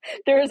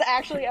there is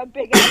actually a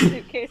big ass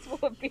suitcase full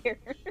of beer.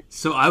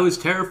 So I was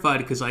terrified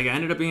because like I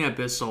ended up being at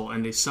Bissell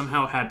and they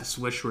somehow had the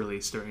Swish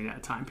release during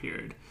that time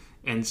period,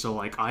 and so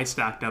like I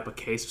stacked up a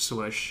case of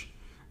Swish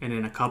and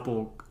then a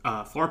couple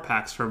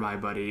 4-packs for my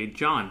buddy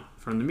John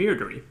from the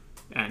Mirrory,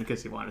 and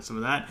because he wanted some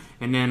of that.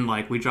 And then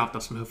like we dropped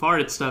off some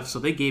Hafarded stuff, so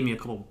they gave me a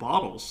couple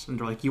bottles and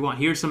they're like,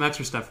 here's some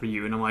extra stuff for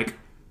you. And I'm like,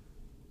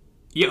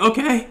 yeah,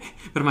 okay.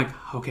 But I'm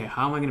like, okay,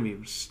 how am I gonna be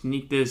able to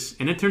sneak this?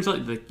 And it turns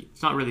out like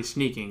it's not really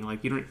sneaking.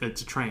 Like you don't.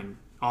 It's a train.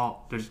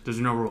 There's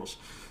no rules.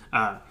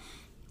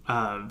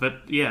 But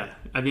yeah,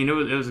 I mean it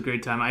was a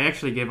great time. I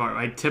actually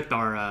I tipped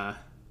our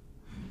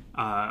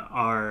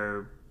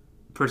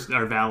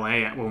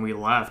valet when we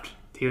left.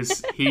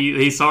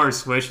 He saw our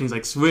Swish and he's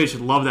like, Swish,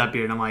 love that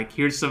beer. And I'm like,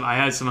 I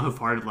had some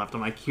Hafarded left.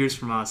 I'm like, here's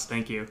from us,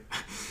 thank you.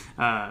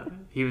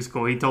 He was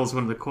cool. He told us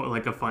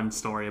a fun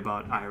story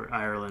about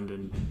Ireland,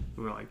 and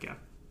we were like, yeah.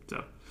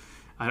 So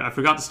I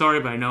forgot the story,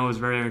 but I know it was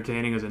very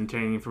entertaining. It was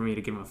entertaining for me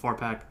to give him a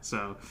 4-pack.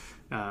 So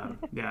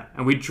yeah,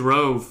 and we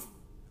drove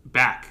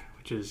back,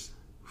 which is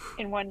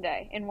In one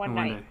day, in one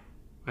night. day.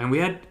 And we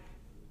had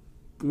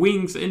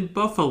wings in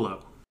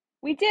Buffalo.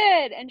 We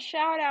did, and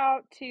shout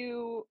out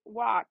to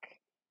Walk,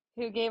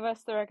 who gave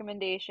us the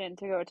recommendation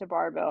to go to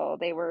Barville.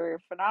 They were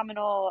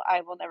phenomenal.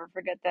 I will never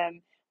forget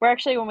them. We're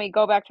actually, when we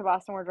go back to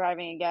Boston, we're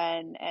driving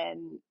again,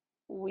 and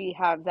we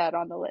have that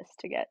on the list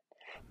to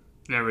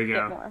There we get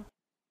go. more.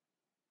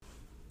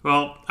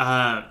 Well,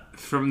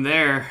 from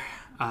there,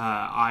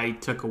 I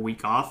took a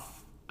week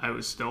off. I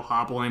was still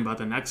hobbling, but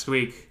the next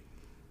week,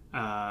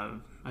 I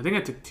think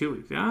I took 2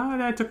 weeks.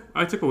 I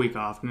took a week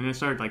off, and then I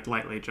started like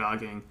lightly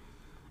jogging,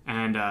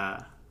 and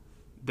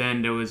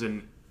then there was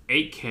an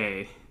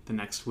 8K the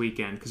next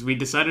weekend because we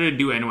decided to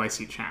do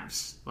NYC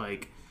champs.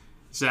 Like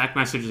Zach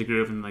messaged the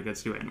group and like,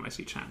 let's do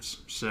NYC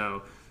champs.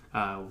 So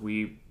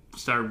we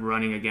started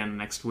running again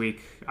next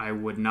week. I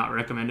would not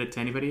recommend it to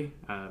anybody.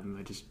 I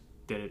just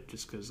did it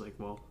just because, like,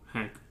 well,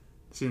 heck, the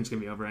season's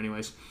gonna be over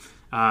anyways.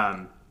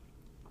 And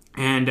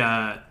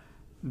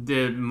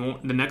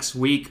the next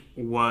week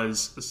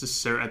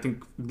was I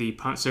think the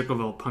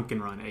Circleville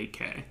Pumpkin Run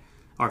 8K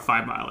or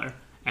 5 miler,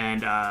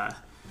 and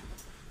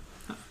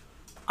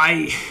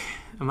I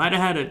might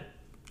have had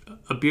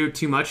a beer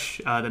too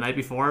much the night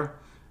before,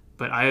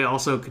 but I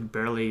also could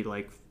barely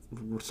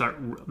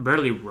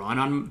run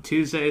on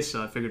Tuesday,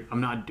 so I figured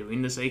I'm not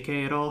doing this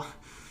 8K at all.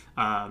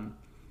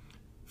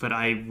 But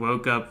I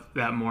woke up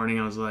that morning.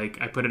 I was like,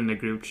 I put it in the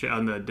group chat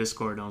on the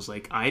Discord, and I was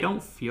like, I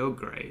don't feel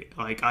great.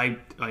 I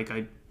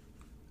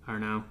don't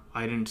know.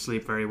 I didn't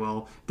sleep very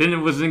well. Then it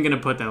wasn't gonna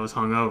put that I was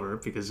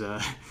hungover because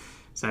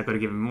Zach would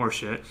have given me more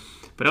shit.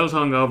 But I was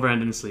hungover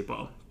and didn't sleep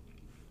well.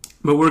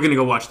 But we're gonna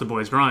go watch the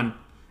boys run,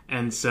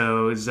 and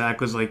so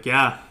Zach was like,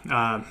 yeah,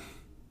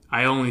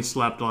 I only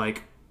slept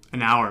like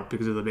an hour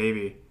because of the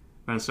baby,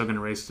 but I'm still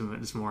gonna race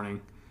this morning.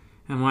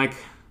 And I'm like,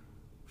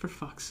 for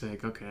fuck's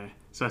sake, okay.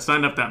 So I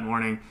signed up that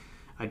morning.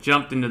 I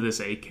jumped into this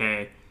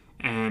 8K,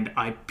 and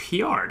I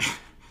PR'd.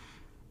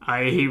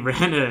 I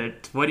ran a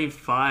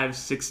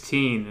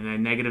 25:16 and a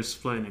negative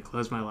split, and I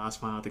closed my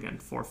last mile, I think, at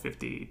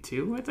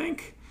 4:52, I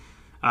think.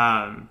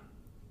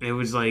 It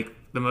was like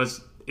the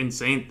most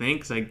insane thing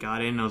because I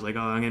got in and I was like, oh,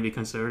 I'm going to be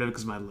conservative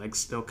because my legs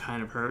still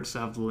kind of hurt,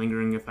 so I have the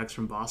lingering effects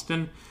from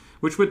Boston.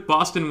 Which with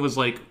Boston was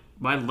like,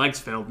 my legs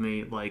failed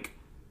me. Like,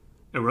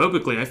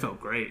 aerobically, I felt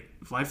great.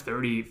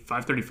 5:30,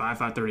 5:35,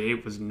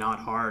 5:38 was not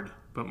hard,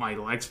 but my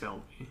legs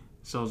failed me.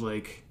 So I was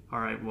like, all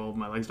right, well,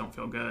 my legs don't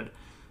feel good.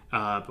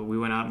 But we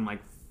went out and like,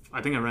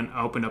 I think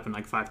I opened up in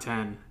like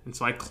 5:10, and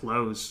so I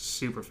closed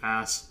super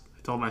fast.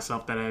 I told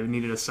myself that I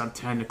needed a sub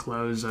 10 to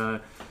close. I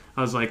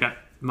was like, at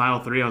mile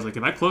 3, I was like,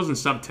 if I close in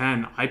sub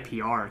 10, I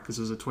PR, because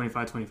it was a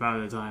 25:25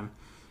 at the time.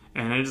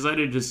 And I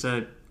decided to just,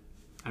 I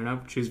don't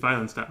know, choose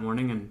violence that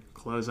morning and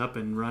close up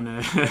and run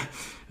a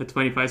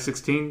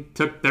 25:16.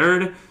 Took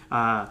third.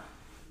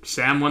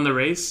 Sam won the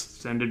race.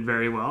 Sam did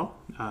very well.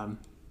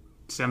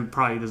 Sam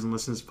probably doesn't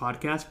listen to this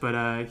podcast,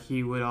 but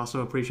he would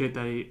also appreciate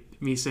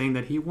me saying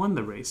that he won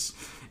the race.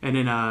 And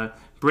then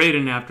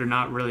Braden, after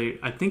not really,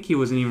 I think he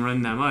wasn't even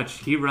running that much.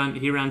 He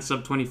ran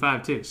sub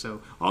 25 too.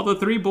 So all the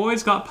 3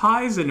 boys got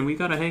pies, and we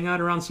got to hang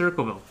out around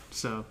Circleville.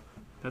 So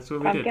that's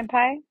what we did. Pumpkin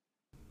pie?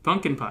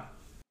 Pumpkin pie.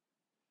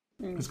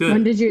 It's good.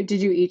 When did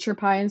you eat your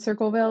pie in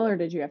Circleville, or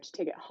did you have to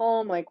take it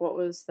home? Like, what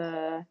was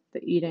the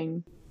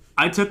eating?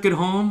 I took it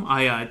home.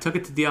 I took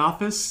it to the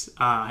office.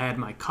 I had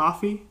my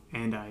coffee,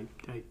 and I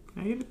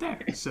ate it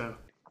there. So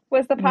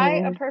Was the pie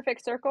a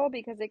perfect circle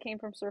because it came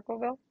from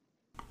Circleville?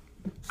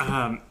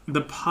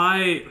 the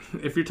pie.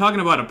 If you're talking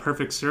about a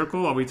perfect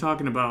circle, are we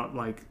talking about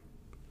like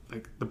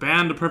the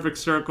band, A Perfect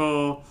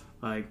Circle?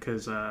 Like,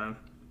 cause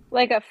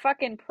Like a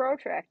fucking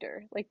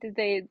protractor. Like, did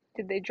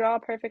they draw a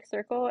perfect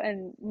circle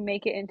and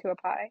make it into a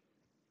pie?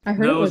 I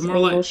heard it was more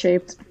oval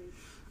shaped.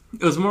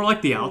 it was more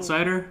like The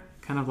Outsider,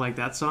 kind of like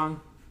that song.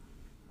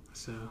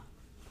 So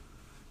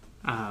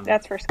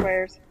That's for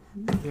squares.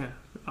 yeah.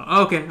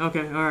 Okay, all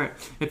right.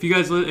 If you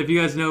guys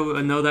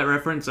know that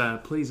reference,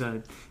 please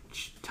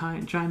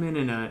chime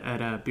in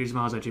at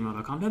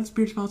beersmiles@gmail.com. That's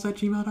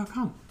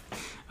beersmiles@gmail.com.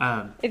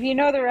 If you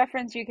know the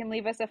reference, you can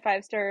leave us a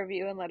 5-star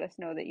review and let us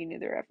know that you knew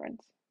the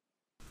reference.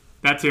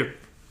 That too.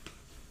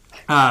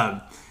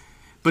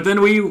 But then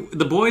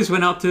the boys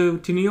went out to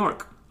New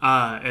York.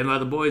 And by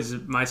the boys,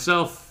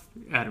 myself,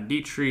 Adam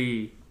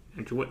Dietrich,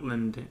 Andrew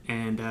Whitland,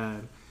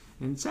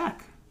 and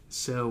Zach.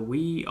 So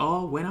we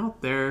all went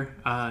out there.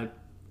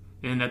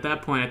 And at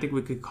that point, I think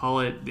we could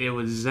call it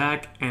was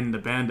Zach and the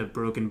band of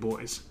broken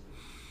boys.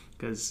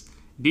 Because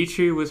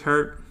Dietrich was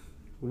hurt.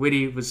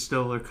 Whitty was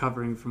still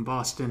recovering from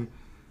Boston.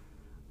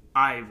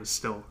 I was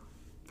still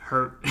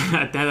hurt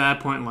at that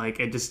point.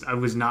 Like, I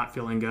was not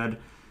feeling good.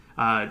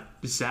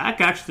 Zach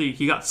actually,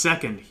 he got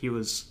second.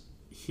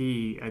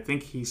 I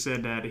think he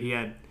said that he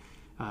had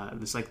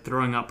this like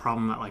throwing up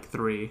problem at like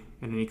 3,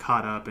 and then he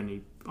caught up and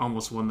he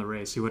almost won the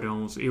race. He would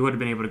have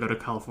been able to go to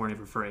California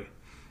for free.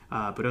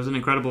 But it was an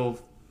incredible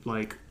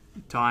like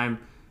time.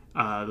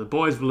 The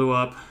boys blew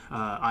up.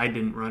 I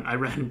didn't run.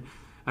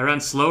 I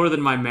ran slower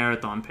than my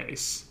marathon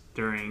pace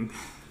during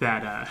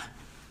that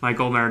my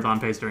goal marathon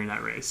pace during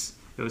that race.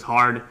 It was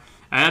hard.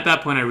 And at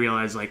that point, I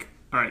realized, like,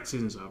 all right,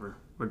 season's over.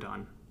 We're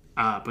done.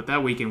 But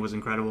that weekend was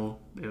incredible.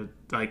 It was,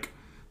 like,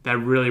 that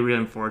really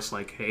reinforced,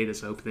 like, hey,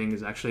 this Oak thing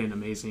is actually an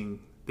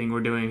amazing thing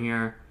we're doing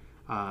here.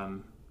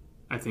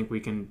 I think we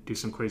can do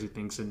some crazy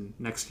things in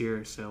next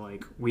year. So,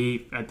 like,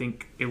 I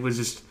think it was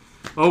just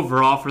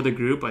overall for the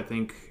group, I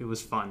think it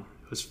was fun.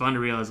 It was fun to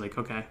realize, like,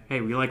 okay,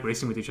 hey, we like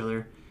racing with each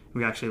other.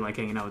 We actually like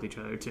hanging out with each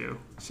other too.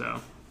 So,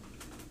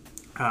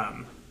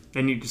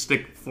 then you just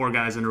stick 4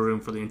 guys in a room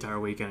for the entire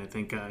weekend. I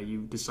think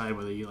you decide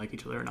whether you like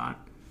each other or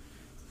not.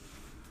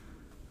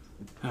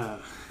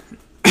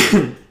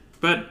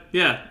 But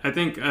yeah, I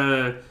think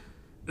that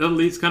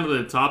leads kind of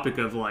to the topic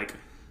of like,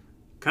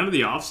 kind of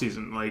the off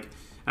season. Like,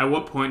 at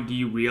what point do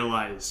you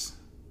realize,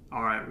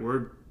 all right,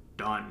 we're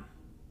done?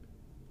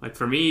 Like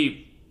for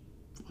me,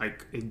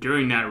 like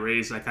during that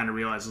race, I kind of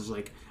realized I was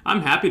like,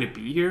 I'm happy to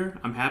be here.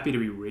 I'm happy to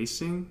be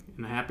racing,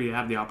 and I'm happy to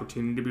have the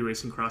opportunity to be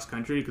racing cross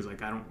country because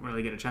like I don't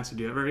really get a chance to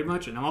do it very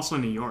much. And I'm also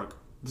in New York.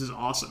 This is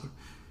awesome,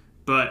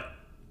 but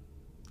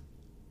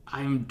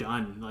I'm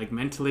done. Like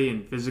mentally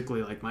and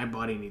physically, like my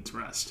body needs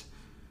rest.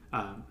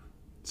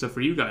 So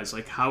for you guys,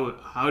 like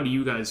how do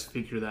you guys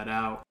figure that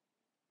out?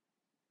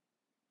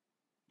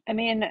 I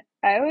mean,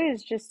 I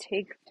always just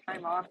take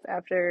time off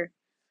after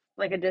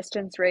like a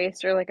distance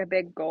race or like a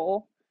big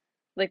goal,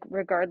 like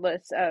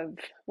regardless of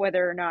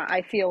whether or not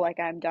I feel like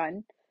I'm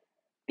done,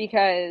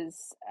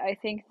 because I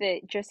think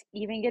that just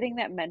even getting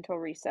that mental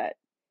reset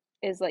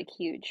is like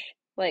huge.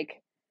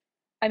 Like,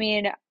 I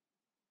mean,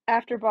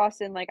 after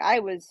Boston, like I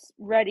was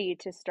ready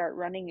to start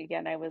running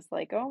again. I was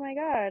like, oh my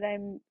God,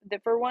 I'm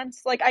that for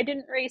once, like I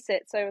didn't race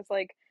it. So I was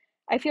like,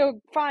 I feel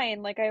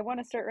fine. Like I want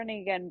to start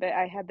running again, but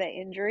I had that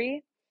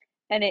injury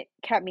and it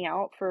kept me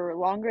out for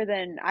longer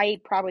than I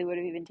probably would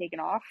have even taken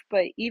off.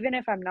 But even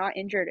if I'm not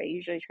injured, I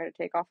usually try to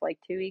take off like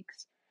 2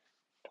 weeks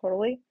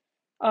totally.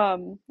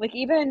 Like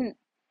even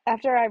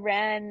after I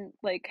ran,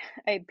 like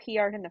I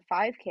PR'd in the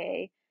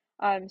 5K,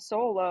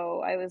 solo,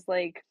 I was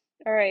like,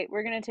 all right,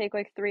 we're gonna take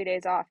like 3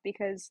 days off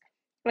because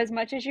as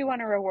much as you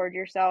want to reward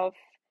yourself,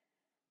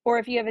 or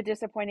if you have a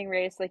disappointing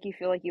race, like you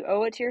feel like you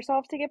owe it to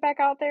yourself to get back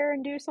out there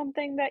and do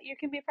something that you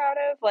can be proud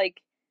of, like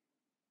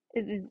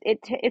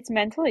it's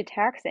mentally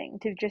taxing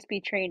to just be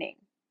training,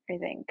 I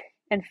think,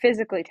 and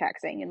physically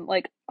taxing, and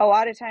like a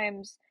lot of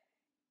times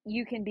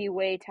you can be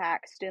way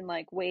taxed and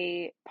like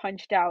way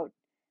punched out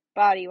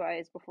body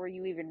wise before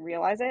you even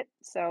realize it.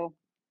 So,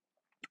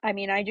 I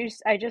mean, I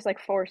just like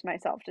force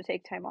myself to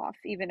take time off,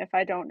 even if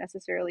I don't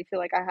necessarily feel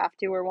like I have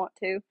to or want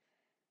to.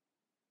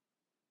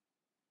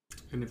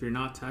 And if you're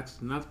not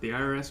taxed enough, the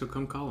IRS will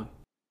come calling.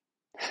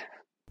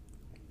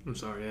 I'm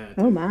sorry,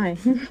 Oh my.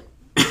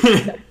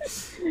 yeah.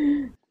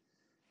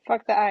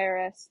 Fuck the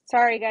IRS.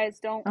 Sorry, guys,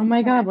 don't Oh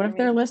my come God, what after if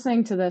they're me.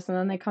 listening to this and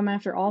then they come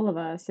after all of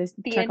us? They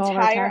The check all of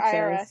our entire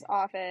IRS taxes.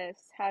 office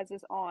has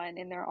this on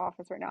in their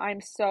office right now.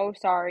 I'm so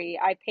sorry.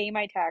 I pay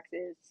my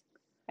taxes.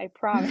 I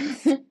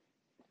promise.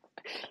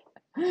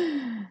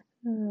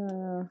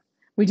 Uh,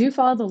 we do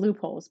follow the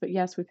loopholes, but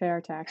yes, we pay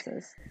our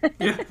taxes.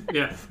 Yeah.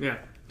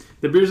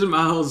 The Beers and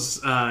Miles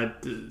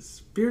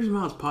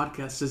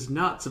podcast does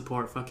not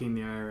support fucking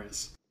the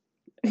IRS.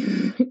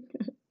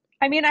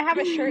 I mean, I have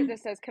a shirt that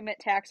says commit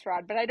tax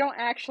fraud, but I don't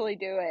actually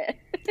do it.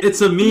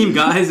 It's a meme,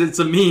 guys. It's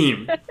a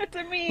meme. It's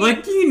a meme.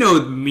 Like, you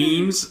know,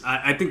 memes.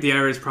 I think the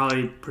IRS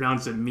probably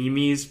pronounce it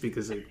memes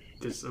because they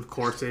just, of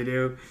course, they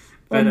do.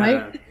 Well,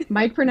 But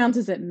Mike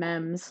pronounces it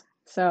mems,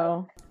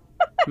 so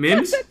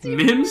Mims, That's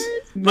even Mims,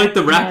 worse. like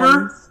the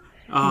rapper. Mems.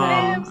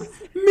 Oh, Mims.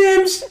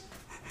 Mims.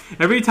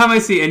 Every time I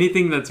see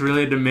anything that's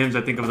related to Mims,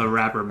 I think of the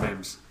rapper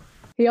Mims.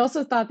 He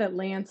also thought that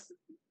Lance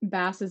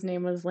Bass's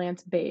name was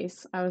Lance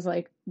Bass. I was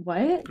like,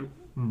 what?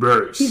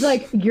 Burst. He's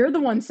like, you're the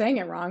one saying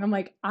it wrong. I'm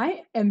like,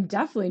 I am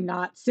definitely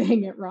not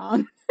saying it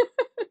wrong.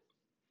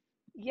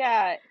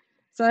 Yeah.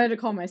 So I had to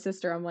call my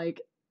sister. I'm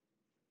like,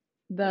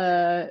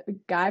 the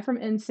guy from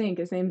NSYNC,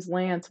 his name's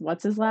Lance.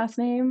 What's his last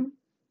name?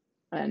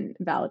 And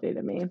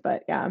validated me.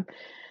 But yeah.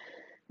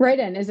 Right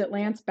in. Is it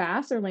Lance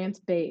Bass or Lance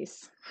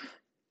Bass?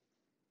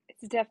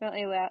 It's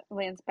definitely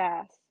Lance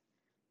Bass.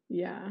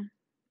 Yeah.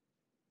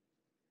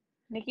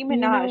 Nicki You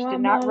know, Minaj did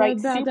I'm not all write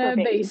about Super that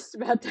Bass. bass.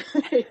 About that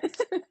bass.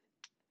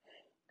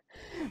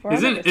 We're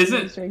on like a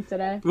singing streak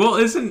today. Well,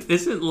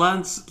 isn't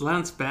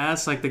Lance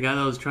Bass like the guy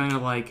that was trying to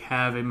like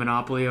have a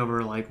monopoly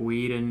over like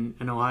weed in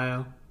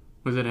Ohio?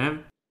 Was it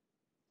him?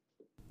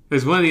 It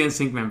was one of the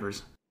NSYNC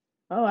members.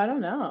 Oh, I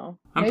don't know.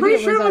 I'm Maybe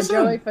pretty sure it was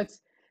Joey him.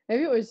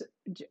 Maybe it was.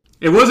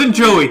 It wasn't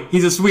Joey.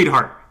 He's a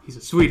sweetheart. He's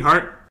a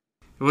sweetheart.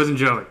 It wasn't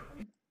Joey.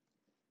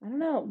 I don't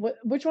know.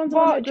 Which one's the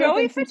one Well, that grew up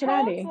Joey in Fatone's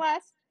Cincinnati?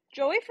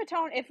 Joey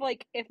Fatone.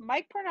 If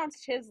Mike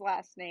pronounced his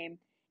last name,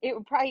 it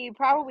would probably he'd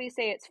probably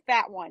say it's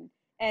Fat One.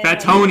 And Fat like,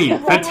 Tony. roll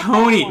Fat a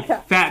Tony.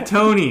 Fat Fat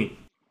Tony. One.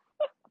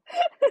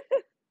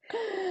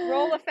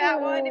 Roll a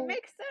fat one. It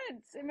makes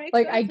sense. It makes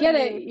Like, sense. I get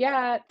to it. me.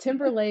 Yeah,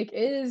 Timberlake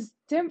is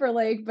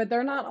Timberlake, but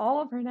they're not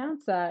all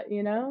pronounced that,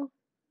 you know?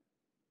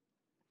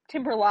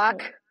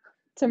 Timberlake.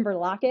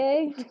 Timberlake.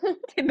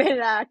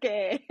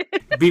 Timberlake.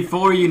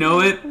 Before you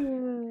know it,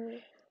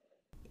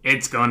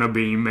 it's gonna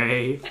be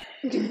May.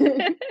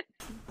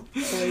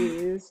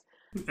 Please.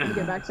 Let me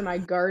get back to my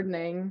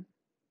gardening.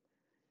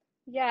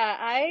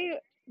 Yeah,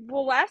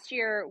 well, last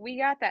year we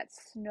got that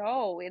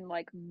snow in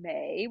like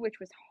May, which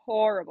was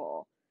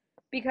horrible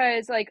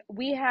because like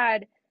we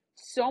had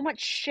so much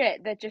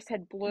shit that just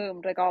had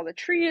bloomed. Like all the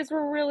trees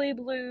were really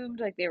bloomed,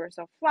 like they were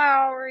so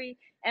flowery,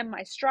 and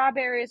my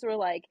strawberries were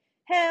like,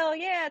 hell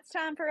yeah, it's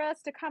time for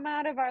us to come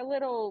out of our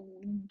little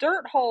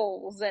dirt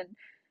holes. And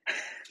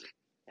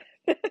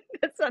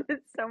that sounded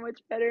so much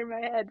better in my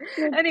head.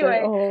 The dirt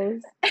Anyway,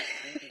 holes.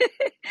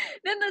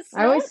 then the I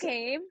snow always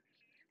came,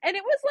 and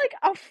it was like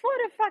a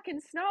foot of fucking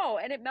snow,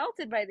 and it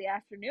melted by the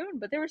afternoon,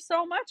 but there was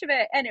so much of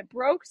it, and it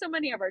broke so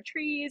many of our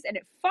trees, and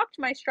it fucked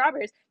my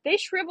strawberries. They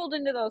shriveled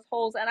into those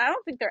holes, and I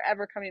don't think they're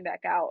ever coming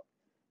back out.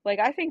 Like,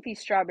 I think these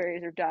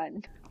strawberries are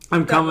done.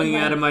 I'm Done with coming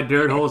out of my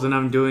dirt holes and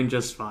I'm doing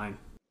just fine.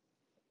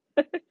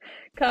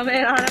 coming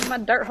out of my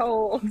dirt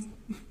holes.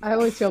 I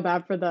always feel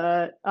bad for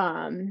the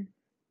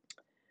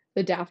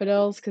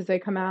daffodils because they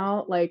come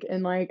out like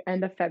in like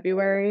end of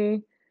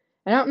February.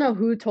 I don't know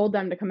who told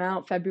them to come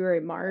out February,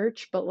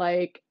 March, but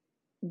like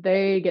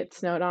they get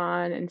snowed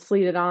on and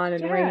sleeted on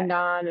and Yeah, rained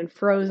on and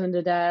frozen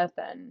to death.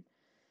 And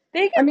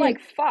they I get mean,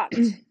 like fucked.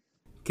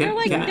 Can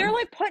yeah. They're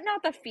like putting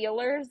out the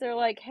feelers. They're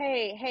like,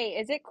 hey,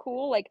 is it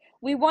cool? Like,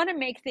 we want to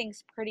make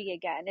things pretty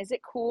again. Is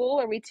it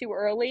cool? Are we too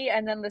early?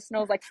 And then the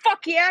snow's like, fuck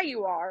yeah,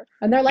 you are.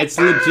 And they're like, It's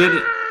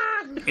legit.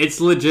 ah! It's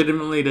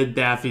legitimately the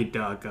Daffy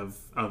Duck of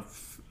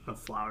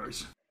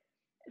flowers.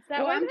 Is that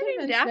Well, why I'm they're named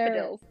convinced they're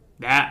daffodils?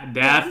 That well, I'm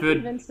Daffy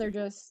convinced they're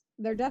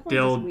definitely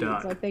Dill just weeds.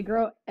 Duck. Like they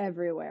grow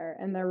everywhere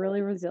and they're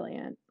really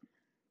resilient,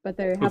 but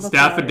they have It's a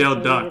flower, Daffodil so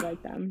we Duck.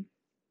 like them.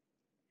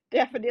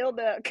 Daffodil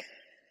duck.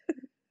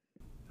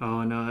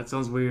 Oh no, that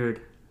sounds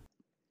weird.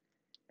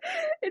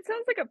 It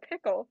sounds like a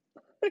pickle.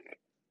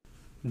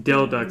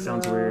 Dill Duck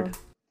sounds No. weird.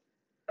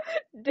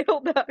 Dill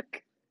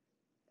duck.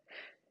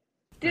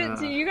 Did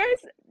so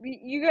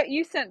Uh,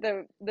 you sent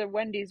the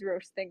Wendy's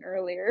roast thing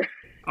earlier.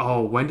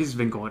 oh, Wendy's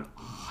been going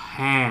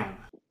ham.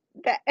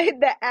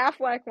 The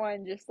Affleck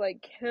one just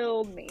like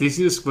killed me. Did you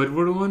see the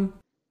Squidward one?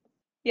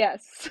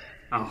 Yes.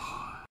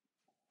 Oh,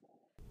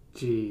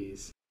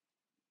 jeez.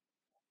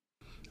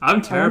 I'm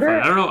I terrified. wonder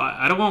I don't know.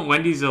 I don't want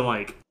Wendy's to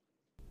like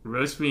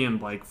roast me in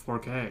like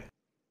 4K.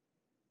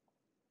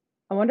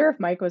 I wonder if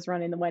Mike was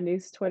running the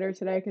Wendy's Twitter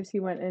today because he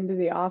went into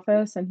the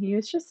office and he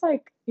was just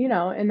like, you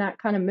know, in that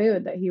kind of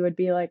mood that he would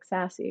be like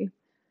sassy.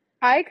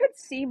 I could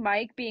see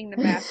Mike being the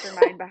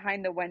mastermind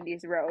behind the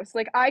Wendy's roast.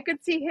 Like I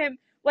could see him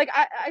like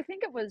I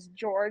think it was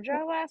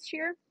Georgia last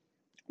year.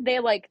 They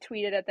like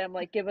tweeted at them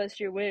like give us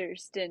your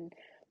worst, and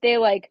they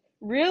like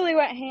really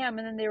went ham,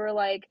 and then they were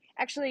like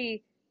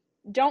actually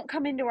don't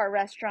come into our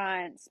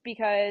restaurants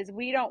because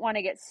we don't want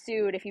to get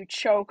sued if you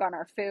choke on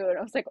our food.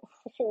 I was like,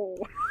 oh.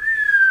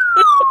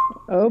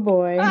 Oh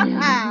boy.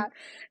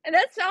 And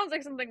that sounds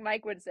like something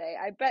Mike would say.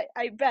 I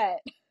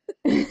bet.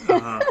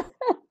 Uh,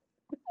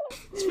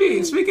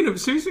 speaking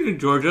of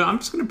Georgia, I'm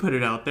just gonna put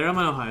it out there. I'm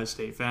an Ohio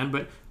State fan,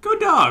 but go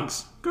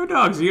Dogs! Go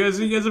Dogs! You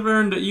guys have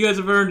earned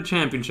a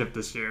championship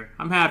this year.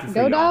 I'm happy for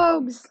Go y'all.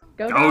 dogs.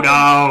 Go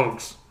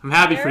Dogs! I'm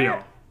happy for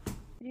y'all.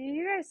 Did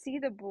you guys see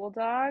the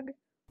bulldog?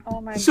 Oh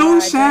my So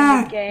god, sad.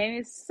 during the game.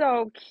 He's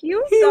so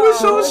cute He though. was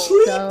so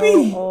So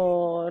sleepy.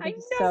 old. I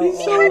He's know. so He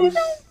had his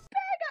old. own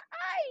bag of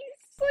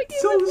ice. Like he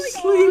So was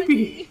like,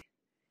 sleepy. "Oh,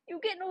 you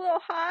getting a little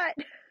hot."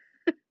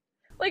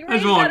 Like I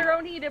Ray's just got want. her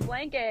own heated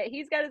blanket.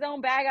 He's got his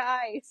own bag of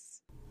ice.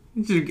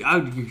 I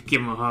would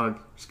give him a hug.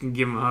 Just gonna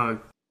give him a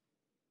hug.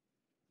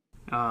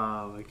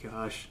 Oh my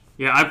gosh.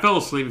 Yeah, I fell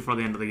asleep before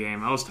the end of the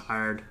game. I was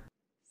tired.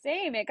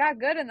 Same. It got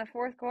good in the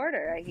fourth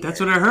quarter, I hear.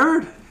 That's what I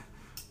heard.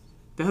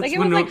 That's Like it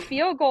when was like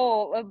field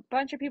goal, a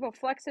bunch of people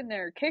flexing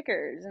their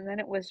kickers, and then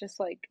it was just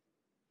like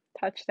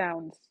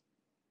touchdowns.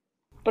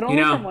 But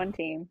only from one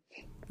team.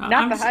 Not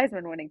I'm the just-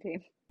 Heisman winning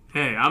team.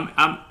 Hey,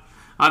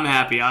 I'm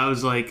happy. I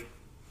was like,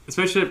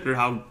 especially after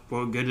how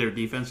good their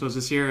defense was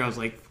this year. I was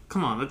like,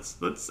 come on,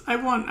 let's. I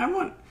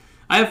want.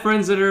 I have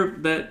friends that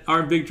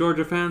are big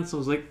Georgia fans. So I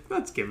was like,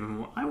 let's give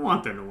them. I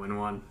want them to win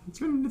one. It's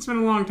been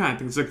a long time. I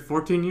think it's like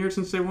 14 years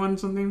since they won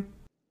something.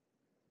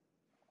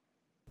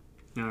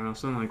 I don't know,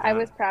 something like that. I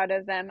was proud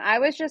of them. I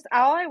was just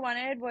all I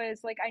wanted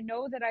was like I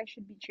know that I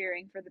should be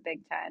cheering for the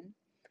Big Ten.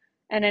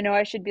 And I know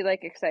I should be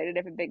like excited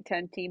if a Big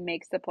Ten team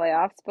makes the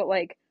playoffs, but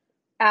like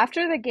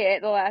after the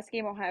last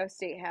game Ohio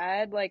State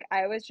had, like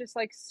I was just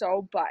like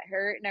so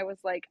butthurt, and I was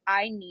like,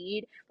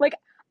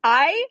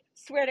 I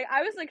swear to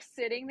I was like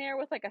sitting there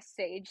with like a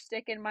sage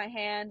stick in my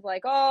hand,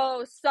 like,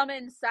 oh,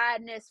 summon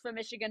sadness for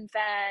Michigan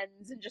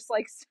fans, and just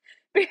like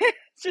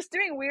just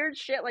doing weird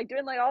shit, like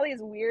doing like all these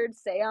weird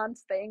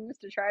seance things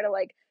to try to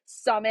like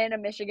summon a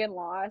Michigan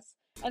loss.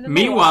 And then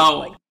the loss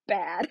was, like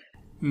bad.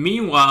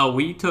 Meanwhile,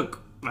 we took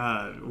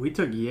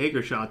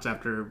Jaeger shots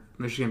after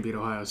Michigan beat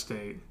Ohio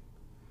State.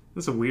 It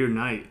was a weird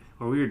night,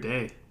 or a weird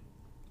day.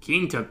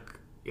 King took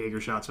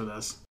Jaeger shots with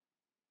us.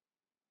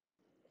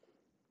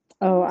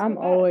 Oh, I'm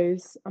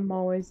always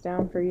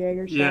down for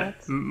Jaeger Yeah,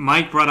 shots.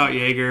 Mike brought out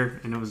Jaeger,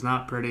 and it was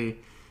not pretty.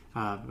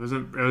 It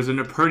wasn't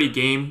a pretty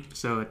game,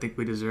 so I think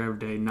we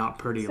deserved a not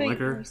pretty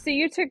liquor. So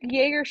you took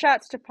Jaeger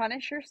shots to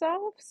punish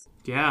yourselves? I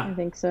Yeah,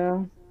 think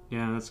so.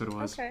 that's what it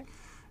was. Okay.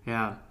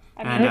 Yeah,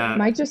 I and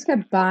Mike just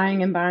kept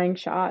buying and buying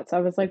shots. I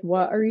was like,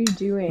 what are you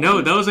doing?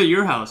 no, that was at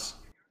your house.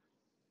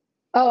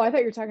 Oh, I thought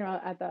you were talking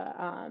about at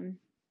the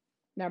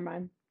never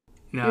mind.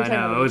 No, You were I talking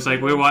about know. the It was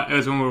like Mexican game. it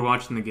was when we were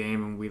watching the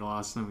game and we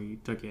lost and we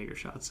took Jaeger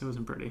shots. It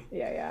wasn't pretty.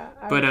 Yeah, yeah.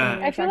 I But was thinking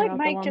you I were feel talking like about the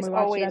Mike one we just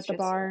watched it always at the just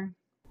bar.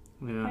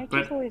 yeah, Mike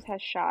just but always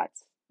has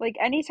shots. Like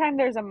anytime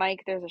there's a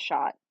Mike, there's a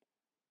shot.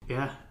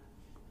 yeah.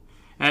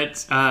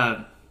 It's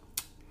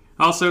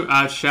also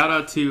shout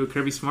out to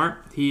Kirby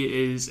Smart.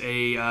 He is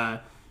a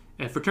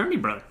fraternity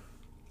brother,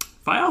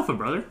 Phi Alpha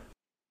brother.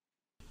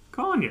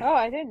 Calling you. Oh,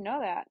 I didn't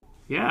know that.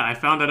 Yeah, I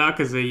found it out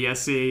because the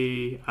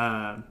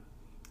SA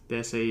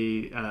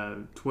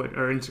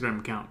Twitter or Instagram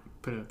account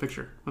put a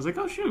picture. I was like,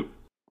 oh shoot.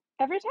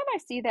 Every time I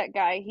see that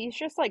guy, he's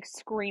just like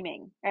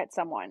screaming at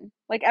someone.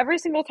 Like every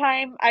single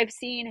time I've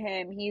seen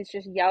him, he's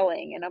just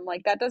yelling, and I'm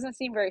like, that doesn't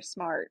seem very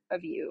smart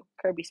of you,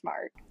 Kirby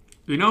Smart.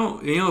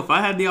 If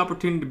I had the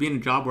opportunity to be in a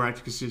job where I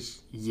could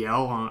just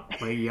yell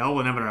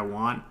whenever I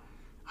want,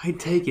 I'd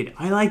take it.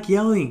 I like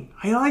yelling.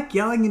 I like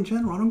yelling in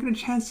general. I don't get a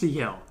chance to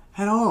yell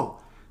at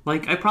all.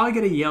 Like I probably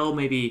get to yell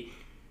maybe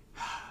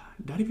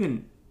not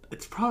even.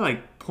 It's probably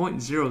like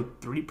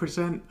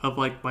 0.03% of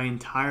like my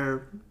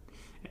entire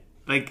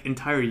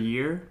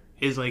year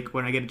is like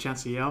when I get a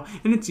chance to yell,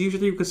 and it's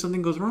usually because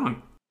something goes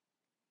wrong.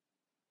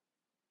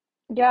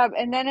 Yeah,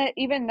 and then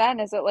even then,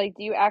 is it like,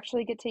 do you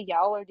actually get to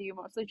yell, or do you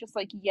mostly just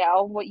like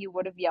yell what you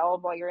would have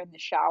yelled while you're in the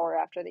shower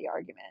after the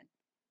argument?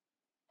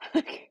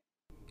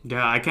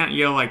 Yeah, I can't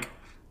yell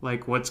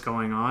like what's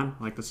going on,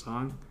 like the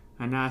song,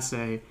 and I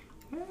say,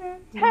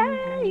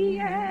 Hey,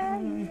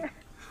 yeah.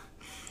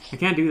 I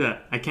can't do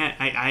that.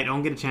 I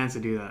don't get a chance to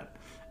do that.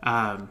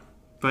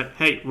 But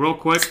hey, real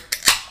quick,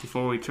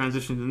 before we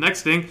transition to the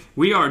next thing,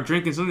 we are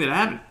drinking something that I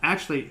haven't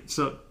actually.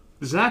 So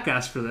Zach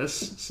asked for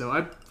this, so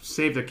I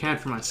saved a can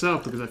for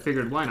myself because I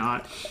figured why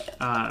not.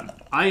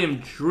 I am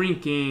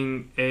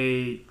drinking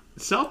a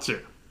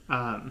seltzer.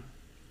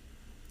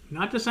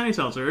 Not just any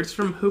seltzer. It's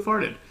from Who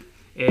Farted.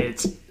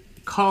 It's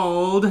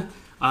called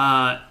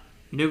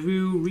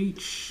Nouveau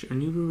Riche or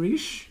Nouveau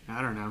Riche.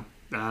 I don't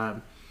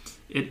know.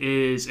 It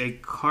is a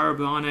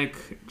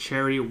carbonic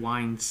cherry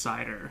wine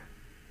cider.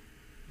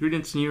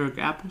 Ingredients: New York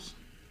apples,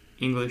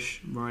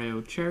 English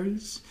Moreo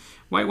cherries,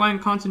 white wine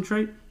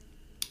concentrate,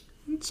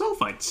 and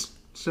sulfites.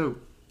 So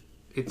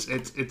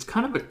it's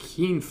kind of a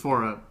keen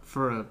for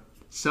a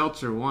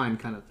seltzer wine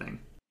kind of thing.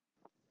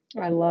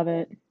 I love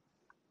it.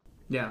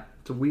 Yeah,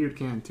 it's a weird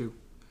can too.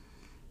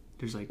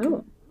 There's like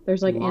Oh,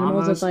 there's like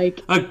animals with llamas,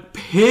 like a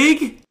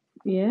pig.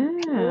 yeah.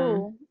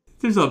 Ooh.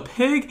 There's a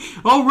pig,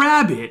 a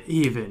rabbit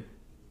even.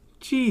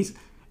 Jeez,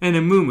 and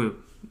a moo.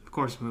 Of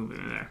course, moo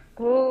in there.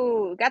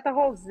 Ooh, got the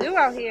whole zoo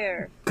out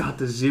here. Got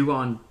the zoo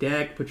on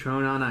deck,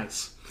 Patron on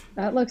ice.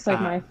 That looks like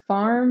my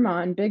farm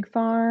on Big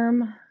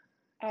Farm.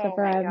 Except Oh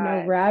for I my have no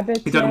God.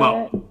 rabbits You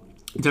talk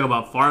yet.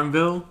 about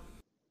Farmville.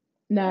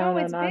 No, No, no,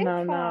 it's no, Big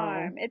no, no.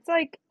 Farm. It's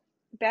like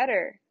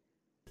better.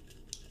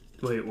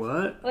 Wait,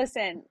 what?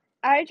 Listen,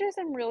 I just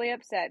am really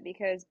upset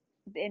because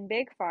in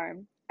Big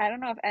Farm, I don't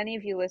know if any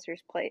of you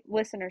listeners play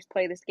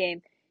this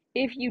game.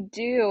 If you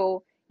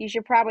do, you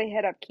should probably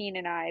hit up Keen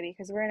and I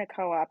because we're in a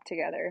co-op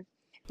together.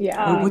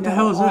 Yeah, Wait, we what the Um,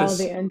 hell know is all this?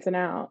 the ins and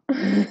out.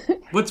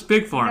 What's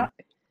Big you know Farm?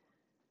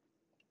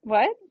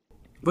 what?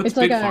 What's It's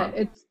like Big a Farm?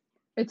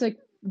 it's a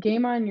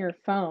game on your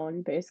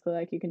phone, basically,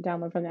 like you can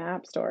download from the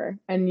App Store.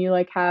 And you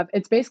like have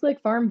it's basically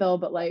like Farmville,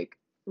 but like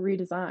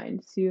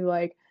redesigned. So you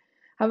like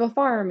have a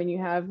farm and you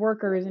have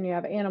workers and you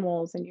have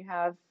animals and you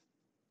have,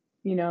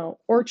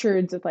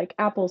 orchards with like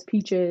apples,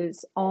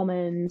 peaches,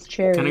 almonds,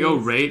 cherries. Can I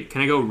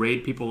go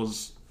raid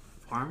people's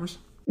farms?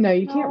 No,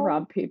 you can't No.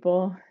 rob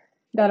people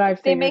that I've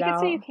They figured make it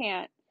so you out.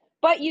 can't.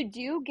 But you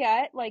do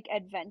get like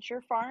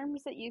adventure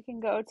farms that you can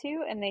go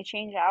to, and they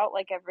change out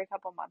like every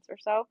couple months or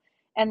so.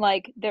 And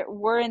like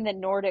we're in the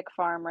Nordic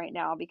farm right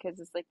now because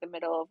it's like the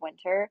middle of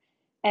winter,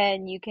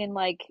 and you can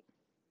like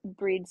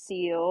breed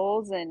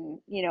seals and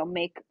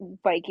make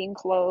Viking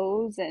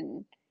clothes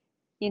and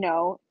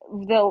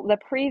the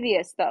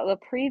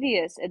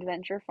previous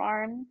adventure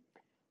farm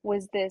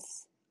was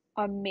this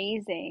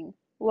amazing,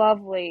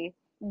 lovely,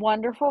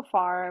 wonderful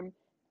farm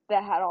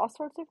that had all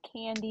sorts of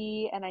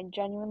candy, and I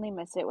genuinely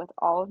miss it with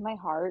all of my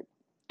heart.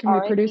 And we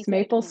R.I.P. produce to the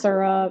maple candy farm.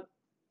 syrup.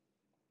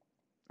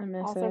 I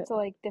miss All it. sorts of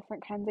like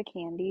different kinds of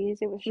candies.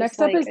 It was just Next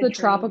up like is a the dream.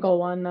 tropical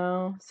one,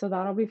 though, so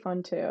that'll be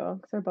fun too,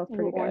 because they're both Ooh,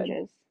 pretty good.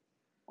 oranges.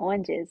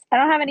 Oranges. I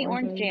don't have any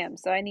orange Oranges. jam,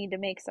 so I need to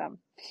make some.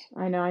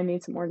 I know I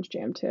need some orange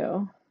jam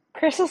too.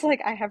 Chris was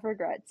like, I have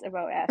regrets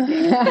about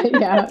asking.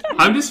 Yeah.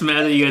 I'm just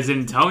mad that you guys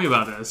didn't tell me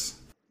about this.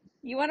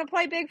 You want to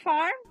play Big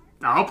Farm?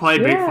 I'll play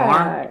Big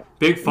Farm. Yeah.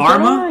 Big Get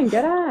Pharma? on,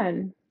 get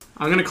on.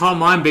 I'm gonna call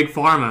mine Big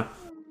Pharma.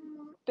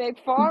 Big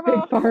Big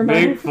Pharma.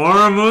 Big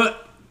Pharma.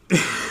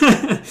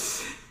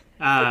 Pharma.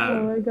 Oh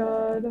uh, my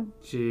god.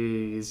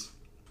 Jeez.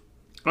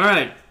 All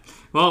right.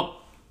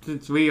 Well,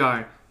 since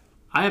I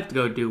have to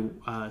go do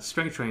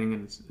strength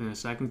training in a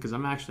second because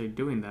I'm actually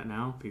doing that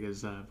now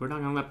because we're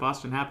not gonna let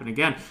Boston happen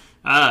again,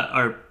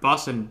 or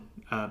Boston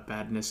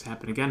badness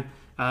happen again.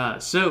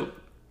 So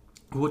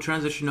we'll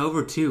transition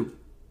over to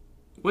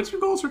what's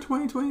your goals for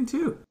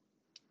 2022?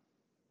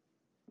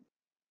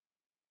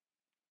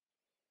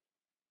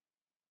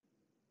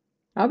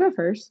 I'll go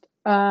first.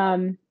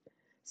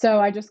 So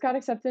I just got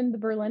accepted in the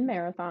Berlin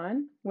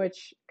Marathon,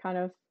 which kind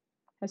of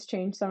has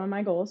changed some of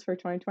my goals for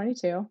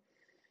 2022.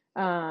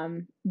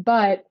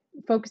 But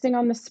focusing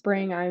on the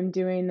spring, I'm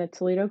doing the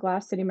Toledo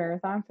Glass City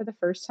Marathon for the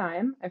first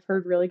time. I've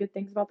heard really good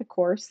things about the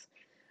course.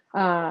 So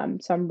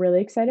I'm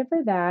really excited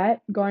for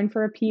that. Going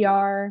for a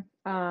PR.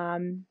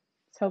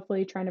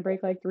 Hopefully trying to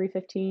break like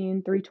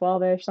 3:15,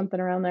 3:12-ish, something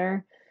around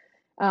there.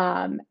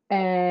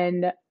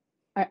 And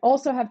I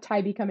also have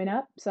Tybee coming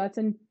up, so that's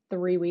in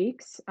 3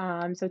 weeks.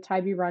 So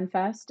Tybee Run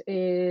Fest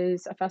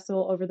is a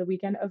festival over the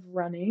weekend of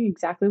running,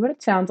 exactly what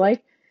it sounds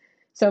like.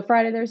 So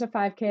Friday there's a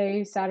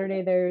 5K,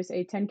 Saturday there's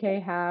a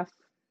 10K half,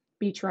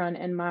 beach run,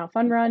 and mile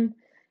fun run.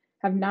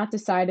 Have not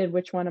decided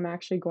which one I'm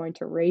actually going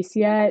to race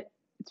yet.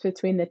 It's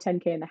between the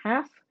 10K and the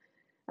half.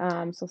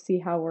 So see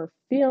how we're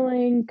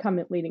feeling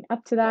coming leading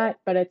up to that.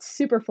 But it's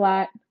super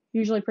flat,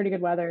 usually pretty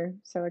good weather.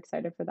 So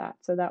excited for that.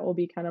 So that will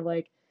be kind of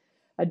like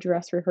a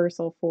dress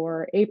rehearsal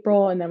for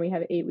April, and then we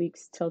have 8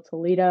 weeks till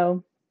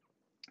Toledo.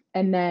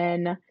 And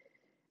then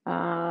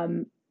I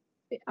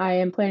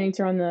am planning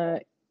to run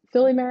the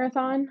Philly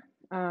Marathon.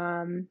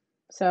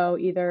 So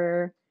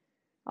either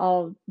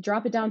I'll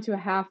drop it down to a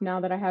half now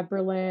that I have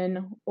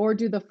Berlin, or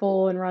do the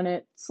full and run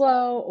it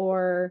slow,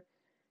 or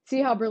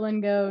see how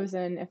Berlin goes.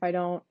 And if I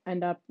don't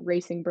end up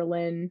racing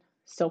Berlin,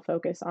 still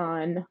focus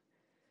on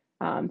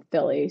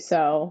Philly.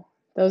 So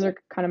those are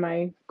kind of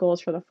my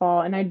goals for the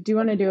fall. And I do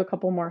want to do a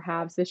couple more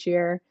halves this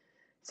year.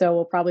 So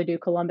we'll probably do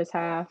Columbus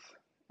half,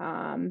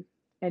 and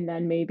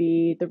then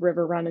maybe the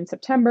river run in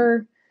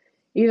September,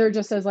 either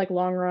just as like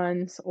long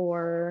runs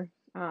or,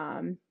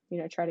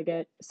 try to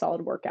get a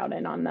solid workout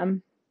in on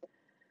them.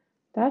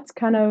 That's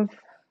kind of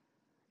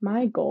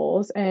my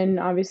goals. And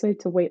obviously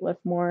to weightlift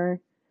more,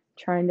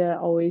 trying to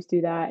always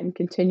do that and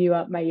continue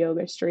up my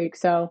yoga streak.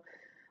 So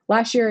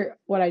last year,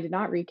 what I did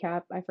not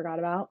recap, I forgot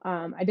about,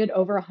 I did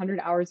over 100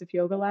 hours of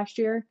yoga last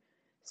year.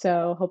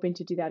 So hoping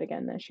to do that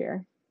again this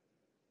year.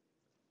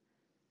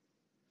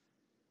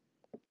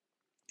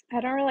 I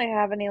don't really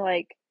have any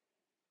like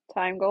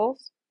time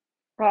goals.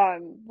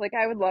 Like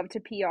I would love to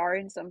PR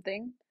in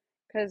something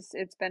because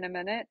it's been a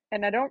minute,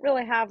 and I don't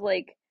really have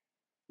like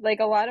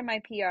a lot of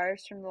my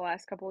PRs from the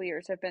last couple of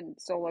years have been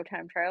solo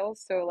time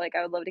trials. So like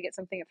I would love to get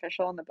something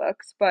official in the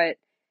books, but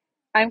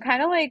I'm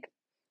kind of like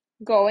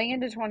going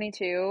into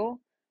 22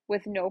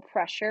 with no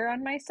pressure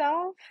on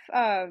myself.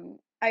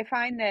 I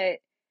find that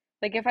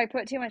like if I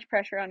put too much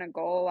pressure on a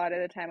goal, a lot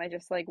of the time I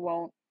just like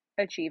won't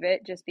achieve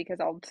it just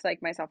because I'll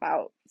psych myself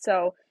out.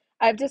 So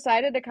I've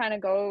decided to kind of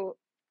go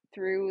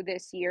through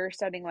this year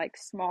setting like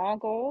small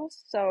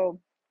goals. So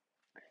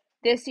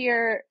this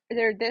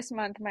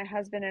month, my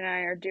husband and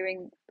I are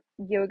doing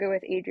yoga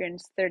with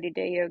Adrian's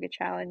 30-day yoga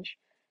challenge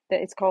that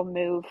it's called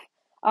Move.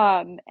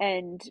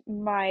 And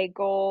my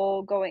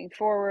goal going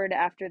forward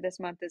after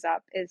this month is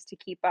up is to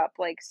keep up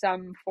like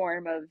some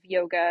form of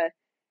yoga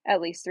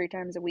at least 3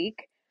 times a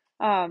week.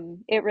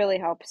 It really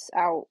helps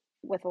out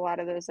with a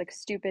lot of those like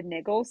stupid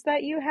niggles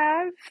that you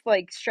have,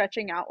 like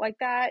stretching out like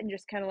that and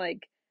just kind of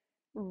like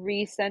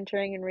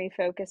recentering and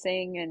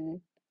refocusing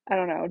and I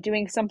don't know,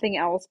 doing something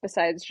else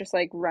besides just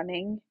like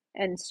running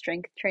and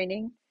strength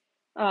training.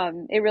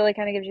 It really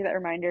kind of gives you that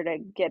reminder to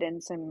get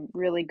in some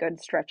really good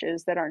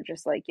stretches that aren't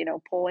just like,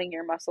 pulling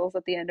your muscles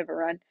at the end of a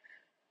run.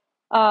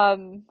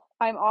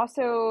 I'm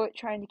also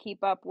trying to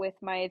keep up with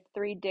my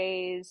 3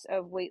 days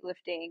of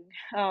weightlifting.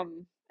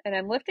 And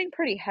I'm lifting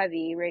pretty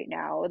heavy right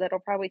now. That'll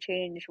probably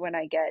change when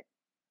I get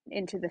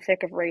into the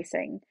thick of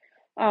racing.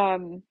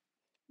 Um,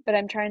 but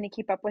I'm trying to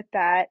keep up with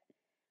that.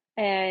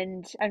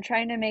 And I'm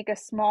trying to make a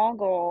small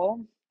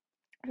goal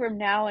from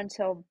now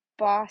until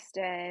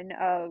Boston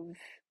of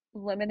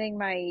limiting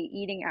my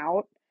eating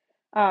out,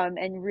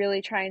 and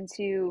really trying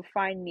to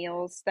find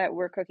meals that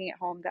we're cooking at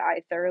home that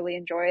I thoroughly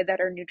enjoy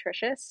that are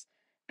nutritious.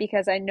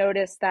 Because I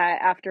noticed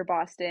that after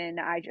Boston,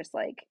 I just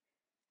like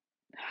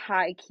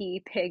high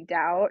key pigged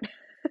out.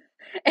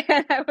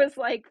 And I was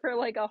like, for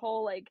like a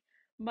whole like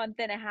month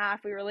and a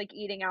half, we were like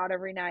eating out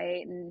every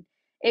night, and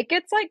it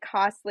gets like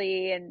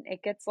costly, and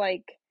it gets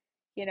like,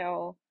 you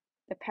know,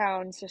 the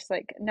pounds just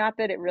like, not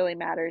that it really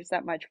matters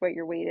that much what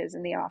your weight is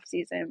in the off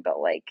season, but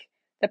like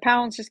the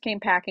pounds just came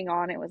packing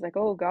on. It was like,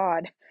 oh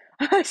God.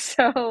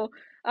 So,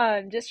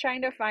 just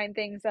trying to find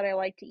things that I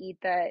like to eat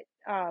that,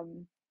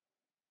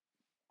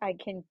 I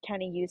can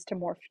kind of use to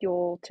more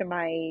fuel to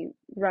my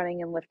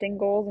running and lifting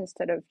goals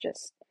instead of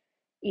just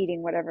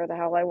eating whatever the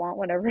hell I want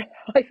whenever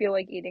I feel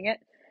like eating it.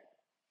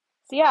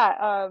 So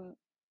yeah,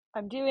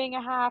 I'm doing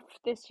a half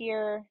this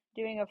year,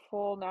 doing a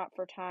full not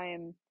for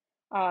time.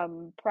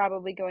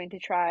 Probably going to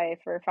try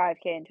for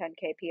 5K and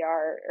 10K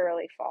PR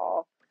early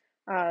fall.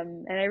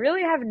 And I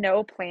really have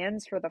no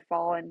plans for the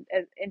fall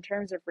in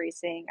terms of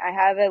racing. I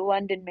have a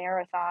London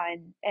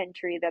Marathon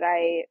entry that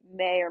I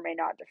may or may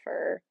not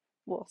defer.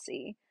 We'll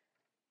see.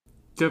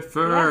 Yeah.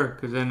 Defer,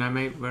 because then I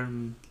might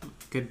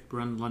could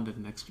run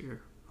London next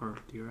year or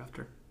the year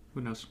after.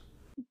 Who knows?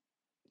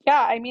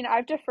 Yeah, I mean,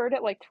 I've deferred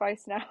it like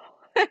twice now.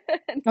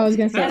 And, I was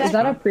gonna say, and is That's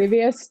I, that a fine.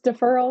 previous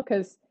deferral?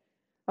 Because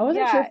I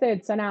wasn't sure yeah, if they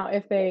had sent out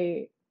if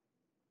they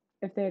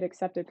if they had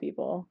accepted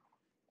people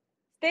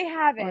They or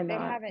haven't. They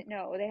not. haven't.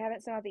 No, they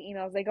haven't sent out the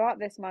emails. They go out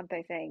this month,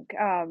 I think.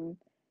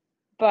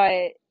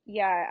 But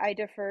yeah, I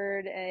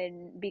deferred,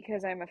 and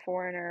because I'm a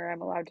foreigner,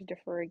 I'm allowed to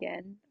defer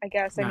again, I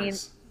guess. I mean,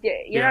 Nice.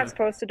 you're not Yeah.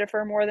 supposed to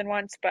defer more than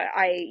once, but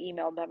I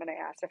emailed them and I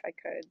asked if I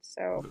could.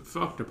 So,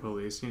 Fuck the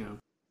police, you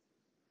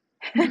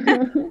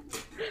know.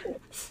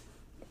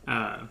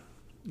 Uh,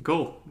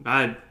 cool.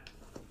 I'm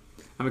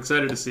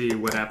excited to see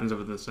what happens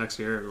over this next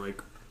year.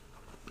 Like,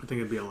 I think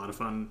it'd be a lot of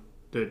fun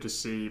to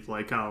just see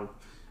like how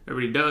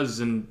everybody does,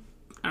 and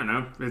I don't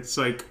know. It's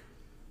like,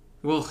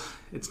 well,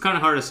 it's kind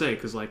of hard to say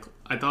because like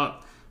I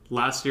thought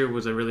last year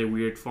was a really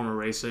weird form of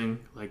racing.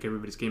 Like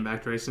everybody's getting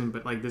back to racing,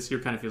 but like this year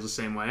kind of feels the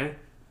same way.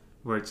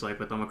 Where it's like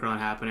with Omicron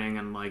happening,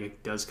 and like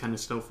it does kind of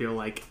still feel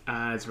like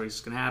this race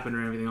is gonna happen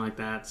or everything like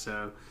that.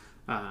 So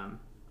um,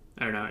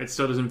 I don't know. It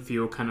still doesn't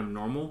feel kind of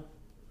normal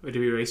to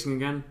be racing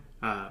again.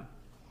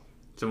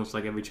 It's almost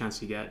like every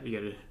chance you get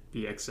to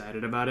be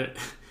excited about it.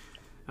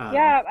 um,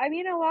 yeah, I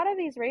mean, a lot of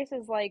these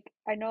races, like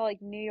I know,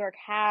 like New York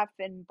Half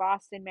and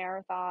Boston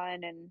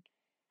Marathon, and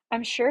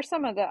I'm sure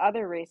some of the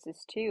other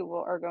races too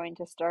are going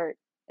to start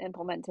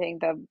implementing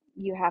the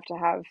you have to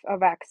have a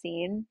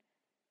vaccine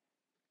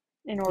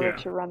in order yeah,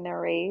 to run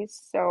their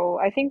race. So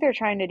I think they're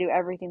trying to do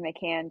everything they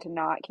can to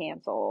not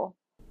cancel.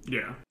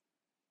 yeah.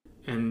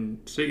 And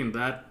speaking of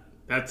that,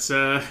 that's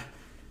I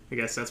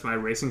guess that's my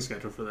racing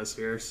schedule for this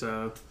year.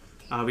 So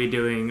I'll be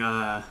doing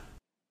I'll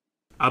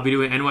be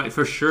doing NY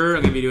for sure.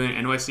 I'm gonna be doing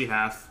NYC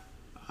half.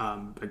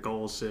 The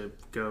goal is to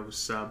go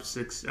sub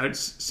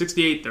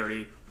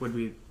 68:30 would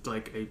be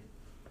like a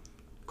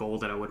goal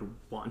that I would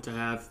want to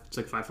have. It's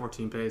like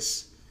 5:14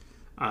 pace.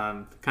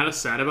 Kind of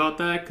sad about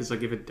that because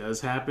like if it does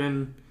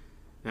happen,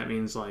 that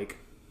means like,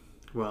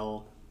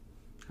 well,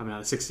 I'm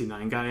not a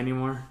 69 guy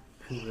anymore.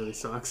 It really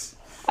sucks.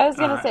 I was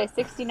gonna Uh, say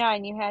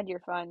 69, you had your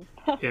fun.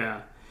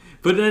 yeah,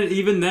 but then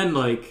even then,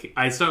 like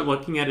I start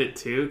looking at it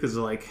too because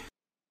like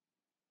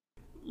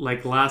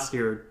last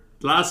year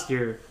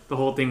the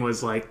whole thing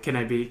was like, can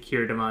I beat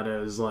Kira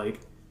D'Amato's like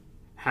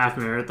half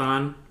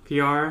marathon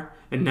PR?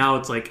 And now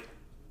it's like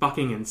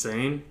fucking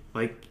insane.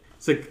 Like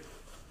it's like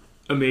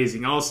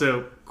amazing.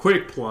 Also,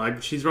 quick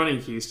plug: she's running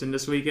Houston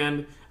this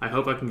weekend. I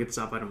hope I can get this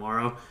out by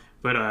tomorrow.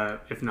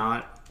 But if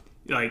not,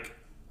 like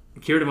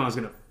Kira D'Amato's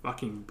gonna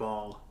fucking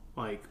ball.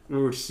 Like we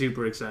were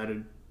super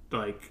excited.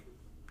 Like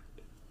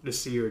to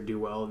see her do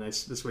well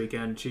this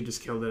weekend. She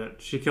just killed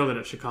it. She killed it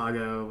at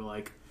Chicago.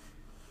 Like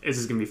this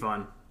is gonna be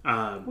fun.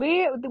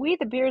 We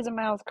the Beers and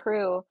Miles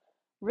crew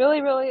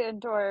really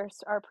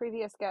endorsed our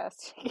previous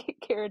guest,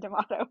 Kira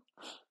D'Amato.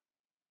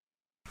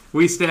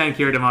 We stand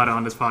Kira D'Amato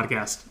on this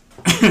podcast.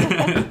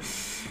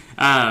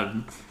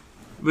 um,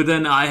 but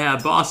then I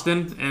have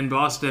Boston, and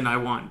Boston I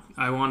want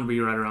to be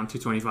right around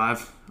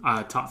 225.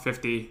 Top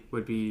 50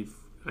 would be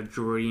a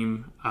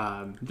dream.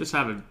 Just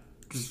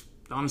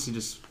honestly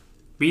just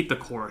beat the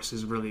course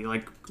is really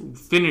like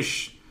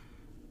finish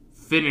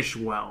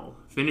well.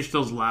 Finish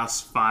those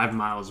last 5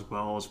 miles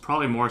well is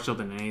probably more so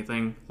than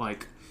anything.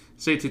 Like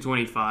say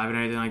 225 and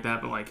anything like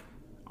that, but like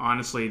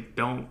honestly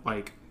don't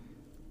like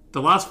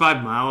the last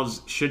 5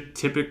 miles should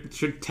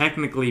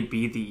technically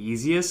be the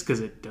easiest because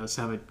it does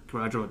have a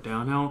gradual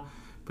downhill.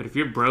 But if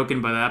you're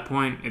broken by that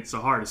point, it's the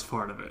hardest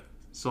part of it.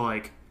 So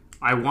like,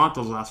 I want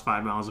those last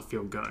 5 miles to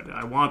feel good.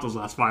 I want those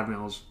last 5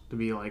 miles to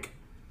be like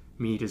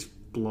me just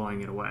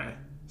blowing it away.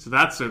 So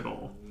that's the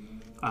goal.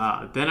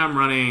 Then I'm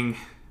running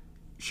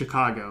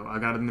Chicago. I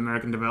got an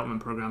American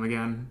Development Program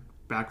again,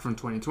 back from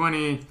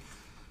 2020.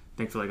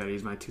 Thankfully, I got to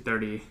use my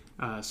 230.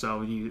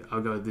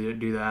 I'll go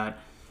do that.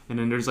 And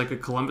then there's like a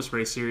Columbus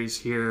race series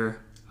here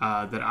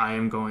that I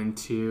am going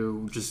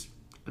to just.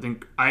 I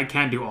think I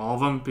can't do all of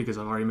them because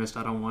I've already missed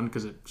out on one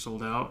because it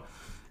sold out,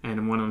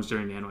 and one of them's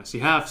during the NYC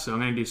half. So I'm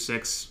going to do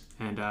 6,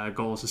 and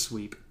goal is to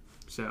sweep.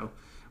 So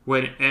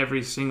win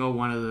every single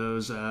one of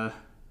those.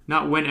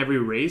 Not win every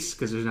race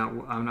because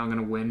I'm not going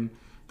to win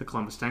the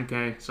Columbus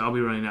 10K. So I'll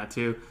be running that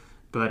too,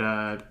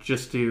 but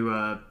just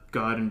to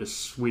go out and just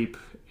sweep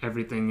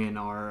everything in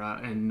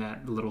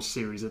that little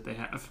series that they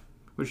have,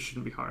 which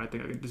shouldn't be hard. I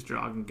think I can just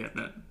jog and get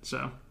that.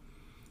 So,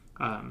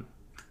 but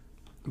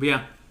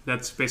yeah,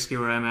 that's basically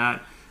where I'm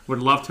at. Would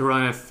love to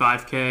run a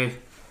 5K.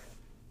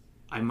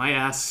 I might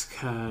ask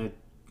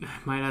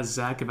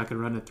Zach if I could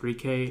run a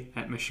 3K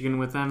at Michigan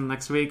with them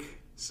next week.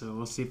 So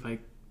we'll see if I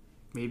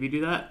maybe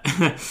do that.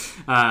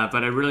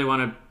 But I really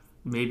want to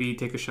maybe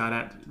take a shot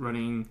at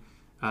running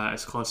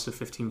as close to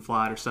 15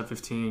 flat or sub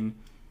 15,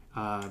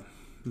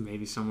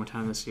 maybe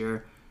sometime this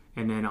year.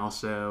 And then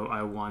also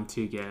I want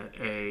to get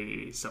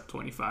a sub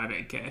 25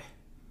 8K.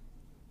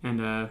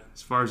 And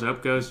as far as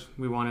Ope goes,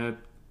 we want to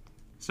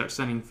start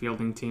sending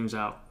fielding teams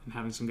out and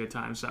having some good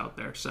times out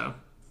there. So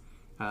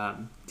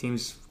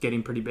team's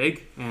getting pretty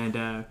big, and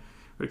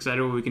we're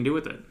excited what we can do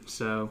with it.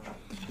 So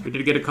we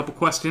did get a couple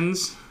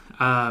questions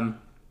that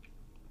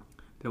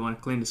I want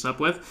to clean this up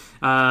with.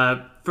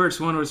 First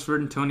one was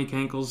for Tony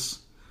Cankles.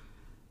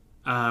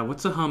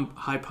 What's a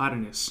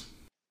hypotenuse?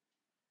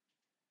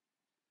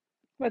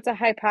 What's a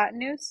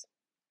hypotenuse?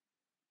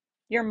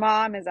 Your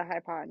mom is a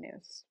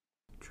hypotenuse.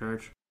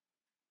 church.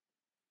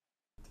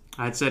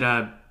 I'd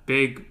said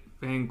big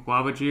thing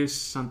guava juice,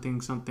 something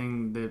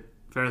the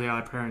Fairly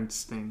Odd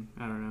Parents thing.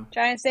 I don't know.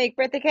 Giant steak,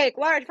 birthday cake,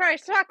 large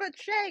fries, chocolate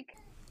shake.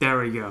 There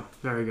we go.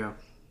 There we go.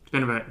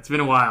 It's been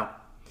a while.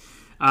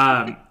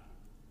 Um,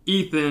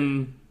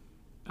 Ethan,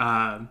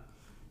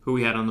 who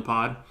we had on the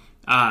pod,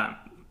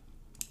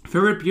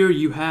 favorite beer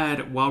you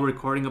had while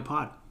recording a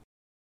pod?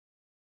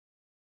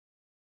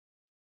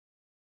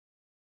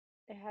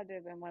 It had to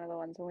have been one of the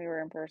ones when we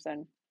were in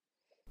person.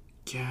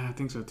 Yeah, I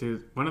think so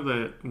too. One of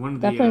the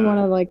Definitely one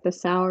of like the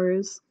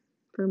sours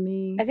for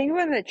me. I think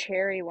one of the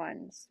cherry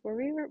ones. Were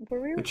we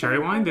the cherry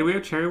wine. Did we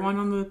have cherry wine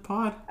on the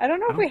pod? I don't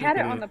know if we had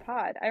it we on did. the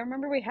pod. I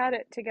remember we had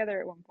it together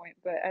at one point,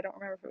 but I don't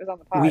remember if it was on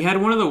the pod. We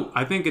had one of the.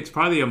 I think it's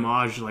probably the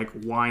homage like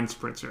wine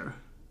spritzer.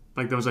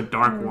 Like there was a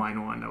dark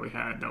wine one that we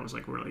had that was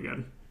like really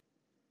good.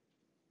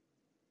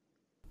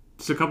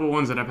 Just a couple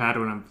ones that I've had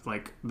when I'm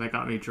like that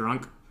got me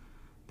drunk.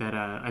 That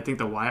I think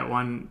the Wyatt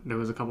one. There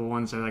was a couple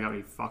ones that got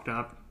me fucked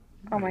up.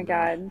 Oh my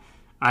god.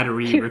 I had to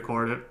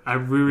re-record it. I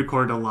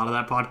re-recorded a lot of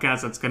that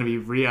podcast. That's going to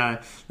be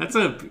that's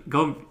a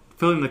go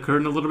fill in the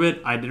curtain a little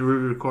bit. I did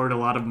re-record a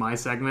lot of my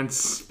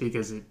segments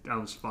because I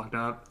was fucked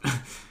up. It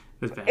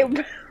was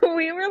bad.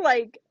 We were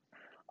like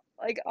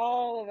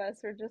all of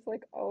us were just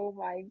like, oh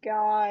my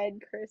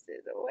god, Chris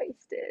is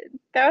wasted.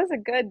 That was a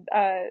good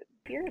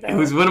beer though. It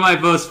was one of my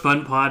most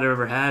fun pod I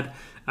ever had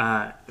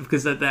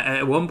because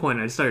at one point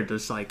I started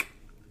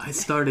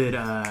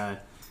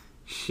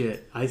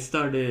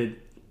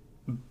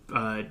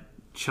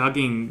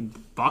chugging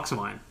box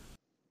wine.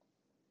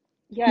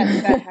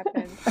 Yes, that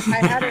happened.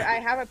 I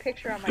have a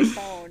picture on my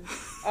phone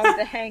of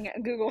the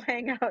Google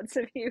Hangouts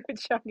of you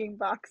chugging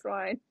box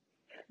wine.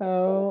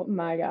 Oh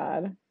my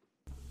god.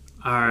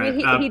 All right.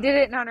 He did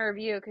it in honor of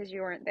you because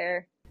you weren't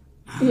there.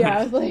 Yeah,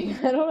 I was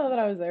like, I don't know that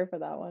I was there for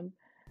that one.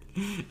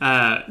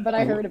 But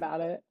I heard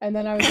about it. And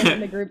then I was in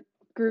the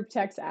group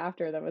text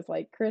after that was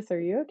like, Chris, are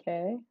you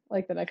okay?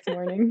 Like the next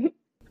morning.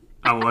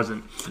 I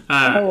wasn't.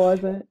 I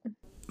wasn't.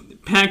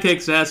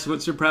 Pancakes asks,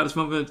 what's your proudest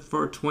moment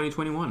for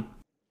 2021?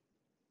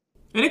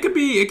 And it could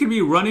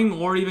be running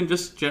or even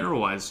just general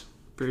wise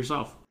for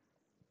yourself.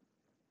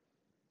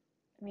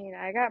 I mean,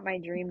 I got my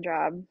dream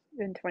job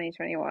in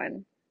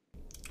 2021.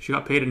 She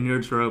got paid a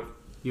nerd's rope.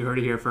 You heard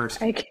it here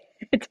first. I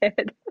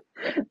did.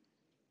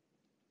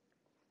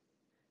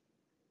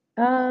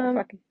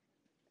 I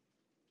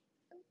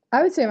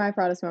would say my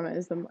proudest moment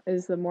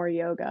is the more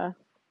yoga.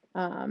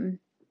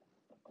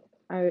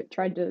 I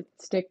tried to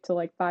stick to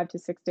like 5 to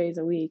 6 days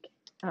a week,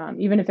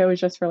 even if it was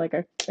just for like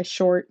a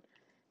short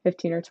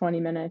 15 or 20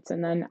 minutes.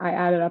 And then I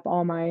added up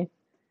all my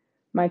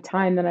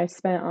time that I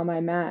spent on my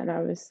mat, and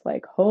I was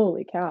like,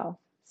 holy cow.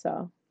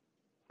 So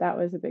that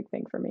was a big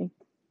thing for me.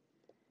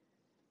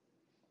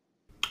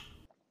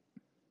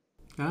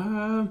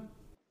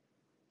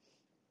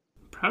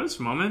 Proudest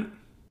moment?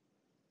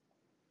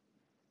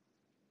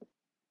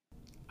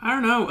 I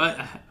don't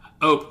know.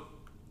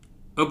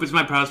 Ope is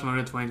my proudest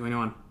moment in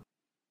 2021.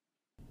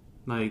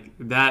 Like,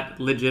 that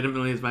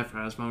legitimately is my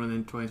proudest moment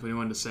in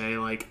 2021 to say,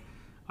 like,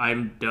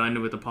 I'm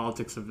done with the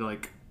politics of,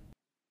 like,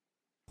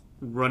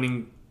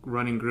 running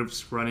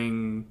groups,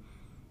 running,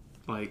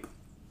 like,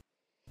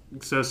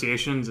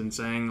 associations and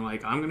saying,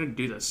 like, I'm going to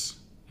do this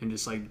and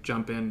just, like,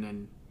 jump in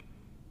and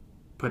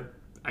put,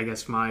 I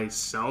guess,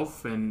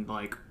 myself and,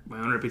 like, my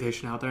own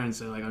reputation out there and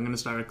say, like, I'm going to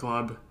start a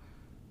club.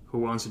 Who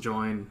wants to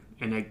join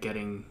and like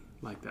getting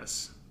like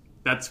this?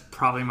 That's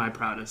probably my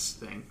proudest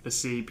thing, to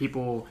see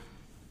people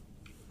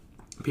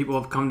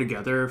have come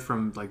together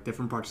from like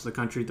different parts of the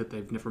country that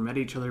they've never met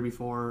each other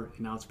before,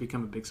 and now it's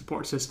become a big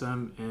support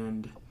system.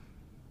 And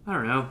I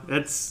don't know,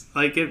 it's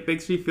like, it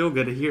makes me feel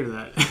good to hear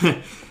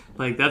that.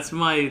 Like that's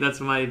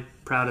my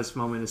proudest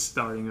moment is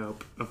starting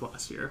Ope of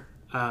last year.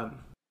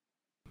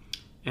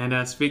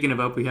 And speaking of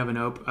Ope, we have an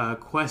Ope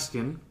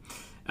question.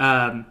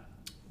 Why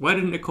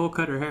did Nicole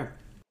cut her hair?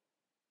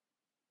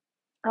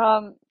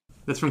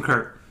 That's from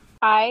Kurt.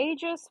 I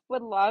just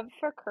would love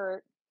for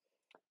Kurt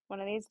one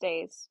of these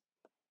days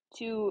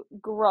to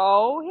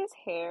grow his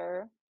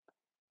hair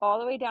all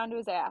the way down to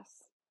his ass,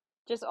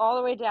 just all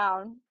the way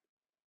down,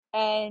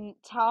 and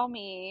tell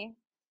me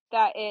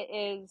that it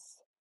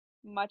is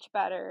much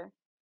better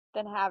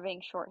than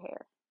having short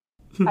hair.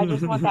 I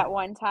just want that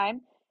one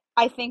time.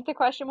 I think the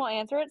question will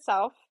answer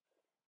itself.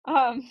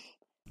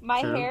 My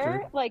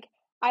hair, like,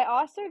 I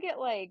also get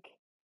like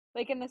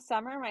in the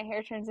summer, my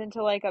hair turns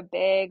into like a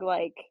big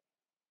like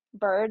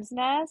bird's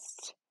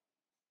nest,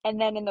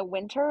 and then in the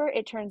winter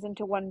it turns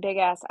into one big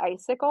ass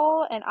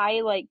icicle, and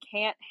I like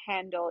can't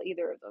handle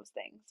either of those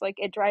things. Like,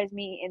 it drives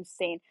me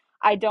insane.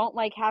 I don't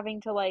like having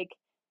to like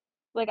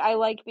I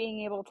like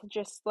being able to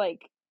just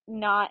like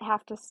not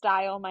have to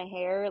style my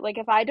hair. Like,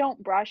 if I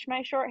don't brush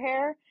my short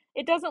hair,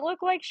 it doesn't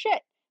look like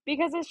shit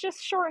because it's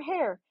just short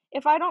hair.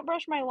 If I don't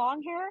brush my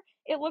long hair,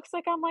 it looks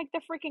like I'm like the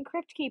freaking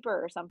crypt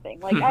keeper or something.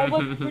 Like, I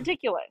look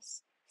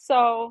ridiculous.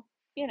 So,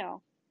 you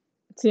know.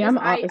 See, I'm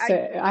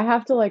opposite. I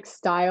have to like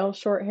style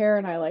short hair,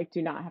 and I like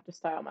do not have to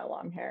style my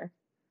long hair.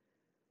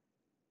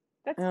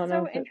 That's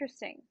so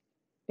interesting.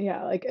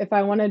 Yeah, like if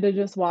I wanted to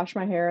just wash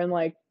my hair and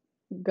like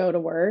go to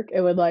work,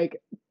 it would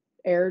like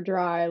air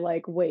dry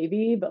like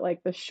wavy, but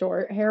like the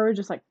short hair would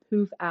just like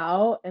poof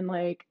out and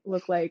like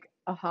look like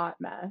a hot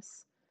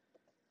mess.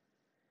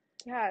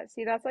 Yeah,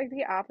 see, that's like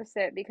the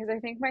opposite because I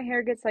think my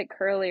hair gets like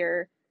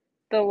curlier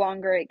the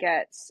longer it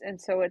gets, and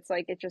so it's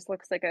like it just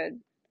looks like a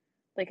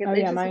like Oh it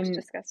yeah, just looks mine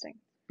disgusting.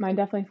 mine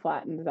definitely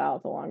flattens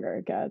out the longer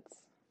it gets.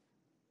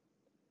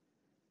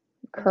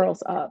 I think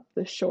Curls up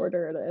the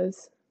shorter it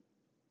is.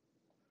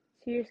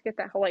 so you just get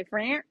that whole like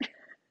rant,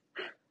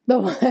 The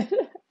what?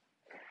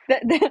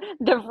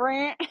 the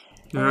rant.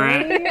 All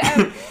right.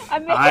 Right?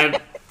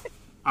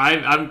 I'm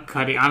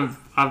I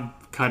I'm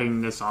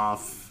cutting this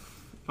off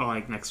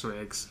like next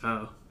week.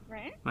 So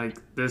rant like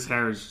this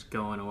hair is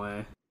going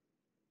away.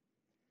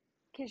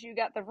 because you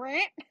got the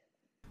rant.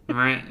 All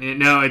right.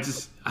 No, it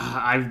just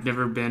I've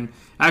never been.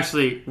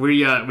 Actually,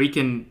 we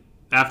can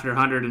after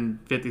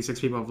 156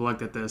 people have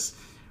looked at this.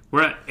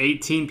 We're at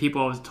 18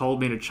 people have told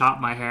me to chop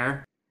my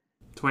hair.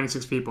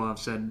 26 people have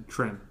said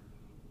trim.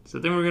 So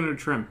I think we're gonna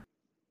trim.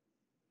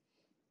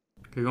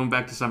 We're going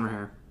back to summer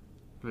hair.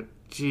 But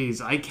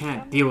geez, I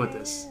can't deal with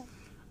this.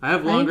 I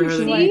have I think longer you hair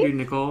should than you See? do,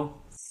 Nicole.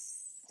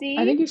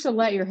 I think See? you should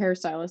let your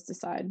hairstylist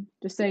decide.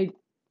 Just say,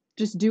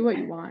 just do what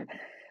you want.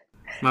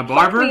 My Fuck me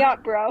barber?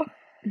 up, bro.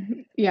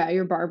 Yeah,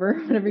 your barber,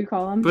 whatever you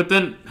call him. But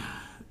then,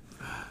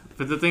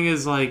 but the thing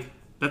is, like,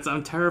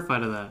 I'm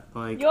terrified of that.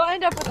 Like, You'll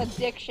end up with a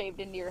dick shaved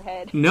into your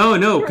head.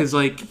 no, because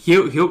like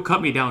he'll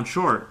cut me down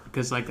short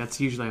because like that's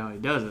usually how he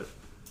does it.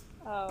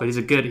 Oh. But he's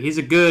a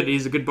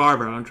good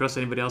barber. I don't trust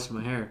anybody else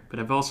with my hair. But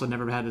I've also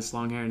never had this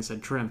long hair and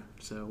said trim,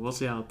 so we'll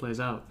see how it plays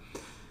out.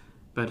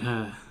 But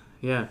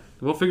yeah,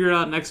 we'll figure it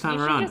out next time You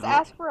should around. just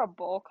ask for a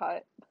bowl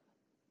cut.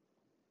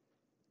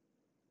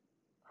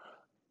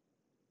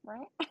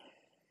 Right?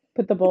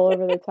 Put the bowl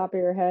over the top of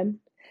your head.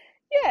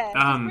 Yeah,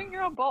 just Um, bring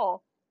your own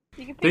bowl.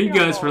 You can pick Thank you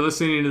your own guys for bowl.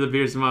 listening to the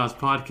Beers and Miles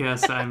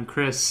podcast. I'm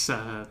Chris.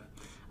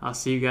 I'll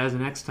see you guys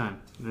next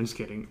time. I'm just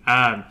kidding.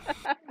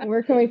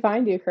 Where can we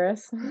find you,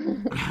 Chris?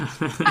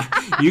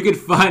 You can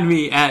find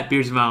me at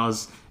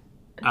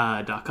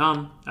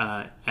beersandmiles.com,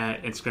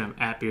 at Instagram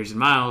at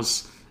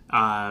beersandmiles.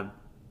 I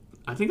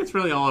think that's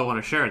really all I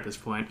want to share at this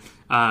point.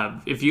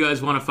 If you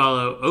guys want to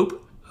follow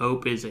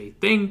Ope is a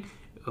thing.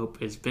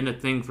 Ope has been a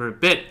thing for a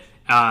bit.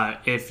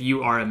 If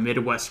you are a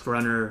Midwest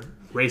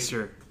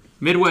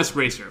Midwest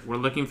racer, we're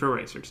looking for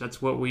racers.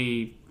 That's what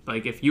we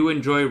like. If you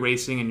enjoy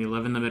racing and you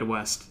live in the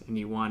Midwest and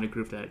you want a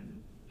group that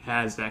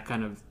has that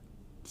kind of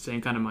same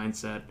kind of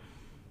mindset,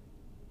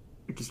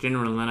 just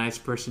generally a nice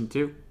person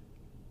too,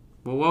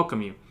 we'll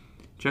welcome you.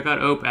 Check out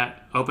Ope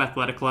at Ope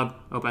Athletic Club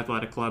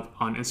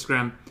on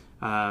Instagram.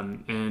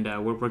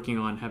 And we're working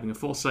on having a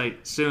full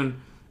site soon.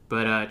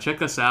 But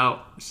check us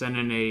out. Send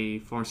in a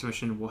form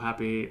submission. We're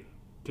happy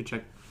to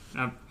check.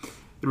 I'll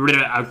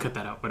cut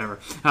that out. Whatever.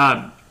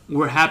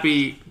 We're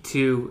happy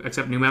to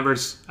accept new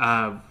members.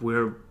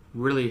 We're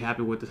really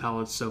happy with how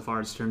it so far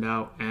has turned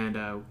out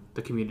and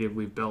the community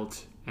we've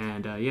built.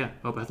 And yeah,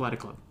 Ope Athletic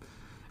Club.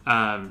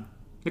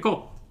 Nicole,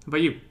 how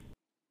about you?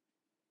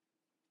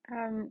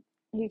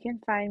 You can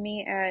find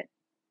me at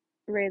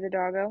Ray the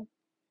Doggo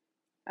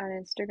on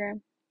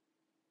Instagram.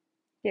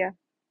 Yeah.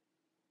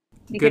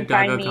 You Good can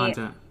find doggo me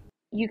content.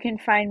 you can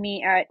find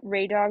me at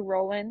Ray Dog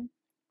Rollin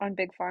on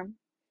Big Farm.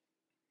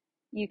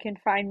 You can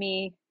find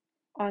me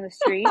on the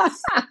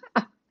streets.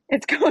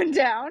 It's going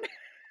down.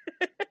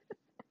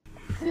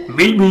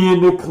 Meet me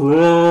in the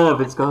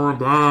club. It's going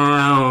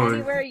down.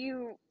 Anywhere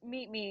you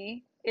meet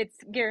me, it's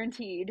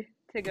guaranteed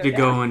to go You're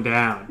down. going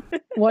down.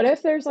 What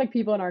if there's like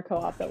people in our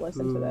co-op that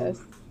listen to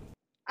this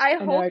I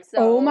and they're hope like, so.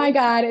 "Oh my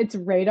God, it's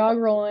Ray Dog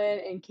Rollin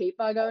and Kate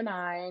Bug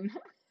 09."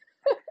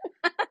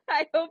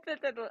 I hope that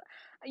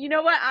you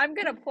know what? I'm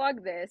gonna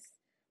plug this.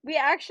 We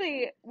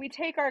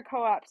take our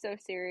co-op so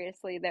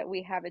seriously that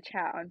we have a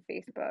chat on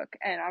Facebook,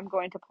 and I'm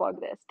going to plug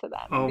this to them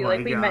and Oh be my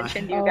like, we God.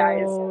 mentioned you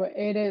guys. Oh,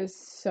 it is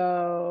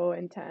so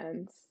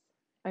intense.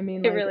 I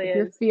mean, It like, really if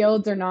your is.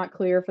 fields are not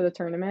clear for the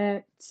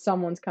tournament,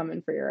 someone's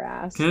coming for your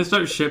ass. Can I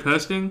start ship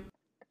hosting?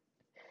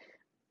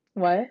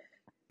 What?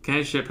 Can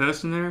I ship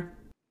host in there?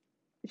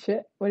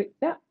 Shit? What?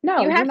 No, no,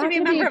 You you're have to not be a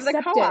going to be member of the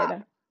accepted.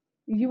 co-op.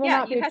 You will Yeah,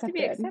 not be you have to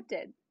accepted. be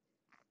accepted.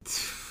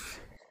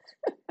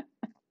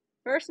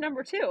 Verse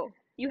number 2.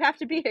 You have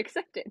to be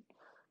accepted.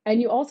 And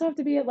you also have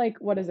to be at like,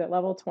 what is it,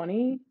 level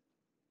 20?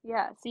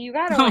 Yeah, so you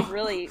gotta like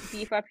really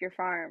beef up your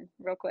farm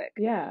real quick.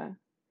 Yeah.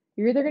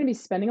 You're either going to be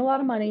spending a lot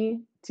of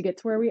money to get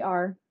to where we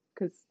are,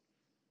 because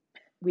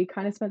we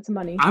kind of spent some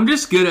money. I'm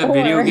just good at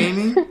video Or-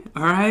 gaming.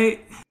 All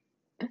right.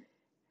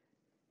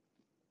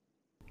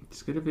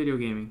 Just good at video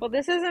gaming. Well,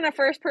 this isn't a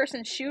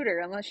first-person shooter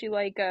unless you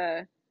like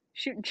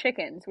shooting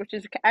chickens, which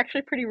is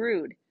actually pretty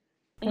rude.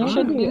 And you Oh.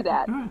 shouldn't do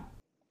that. All right.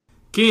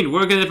 Keen,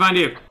 where can they find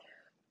you?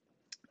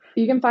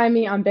 You can find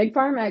me on Big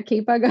Farm at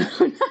Kate Bug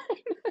 09.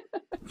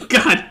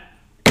 God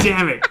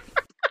damn it.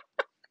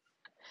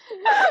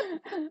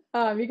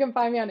 You can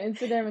find me on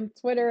Instagram and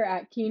Twitter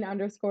at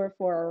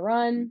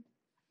keen_for_a_run.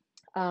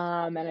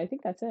 And I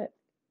think that's it.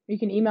 You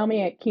can email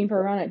me at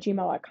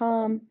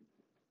keenforarun@gmail.com.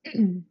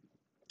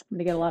 I'm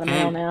gonna get a lot of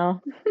mail And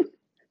now.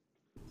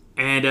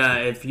 And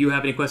if you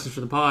have any questions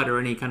for the pod or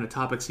any kind of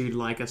topics you'd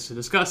like us to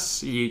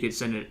discuss, you can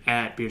send it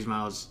at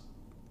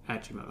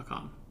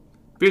beersmiles@gmail.com.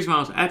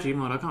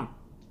 Beersmiles@gmail.com.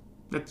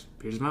 That's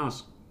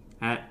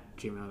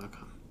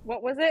beersmiles@gmail.com.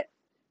 What was it?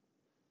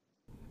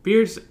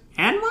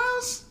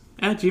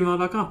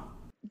 Beersandmiles@gmail.com.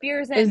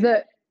 Beers Is and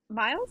the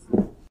miles?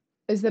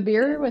 is the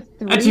beer with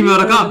three At or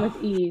gmail.com.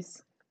 with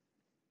E's?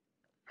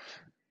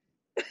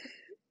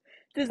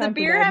 Does the Time for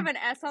beer bed. have an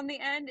S on the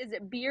end? Is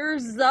it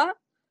beers?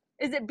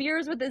 Is it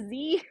beers with a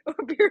Z or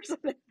beers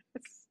with an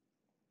S?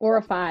 Or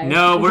a 5?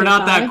 No, Is we're it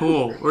not that 5?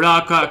 cool. We're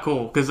not that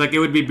cool. Because, like, it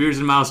would be Beers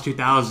and Miles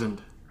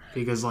 2000.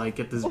 Because, like,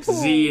 get the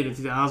Z in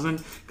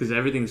 2000. Because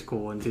everything's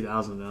cool in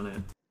 2000, don't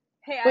it?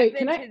 Hey, Wait,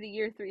 I've been to the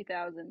year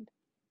 3000.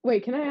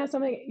 Wait, can I ask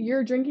something?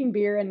 You're drinking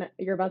beer and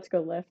you're about to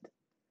go lift.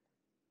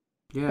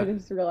 I Yeah.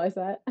 just realized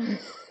that.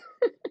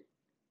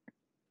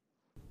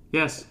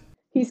 Yes.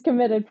 He's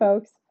committed,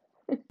 folks.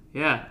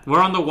 Yeah.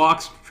 We're on the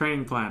walks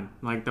training plan.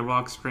 Like, the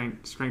walk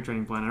strength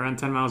training plan. I ran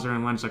 10 miles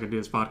during lunch so I could do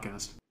this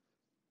podcast.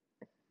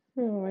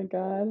 Oh my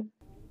god.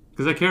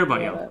 Because I care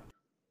about Love you. it.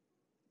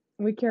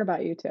 We care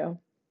about you too.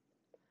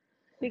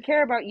 We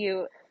care about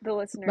you, the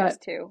listeners,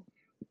 But- too.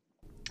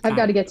 I've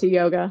got to get to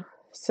yoga,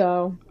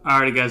 so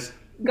Alrighty, guys.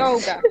 Go.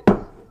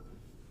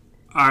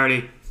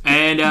 Alrighty.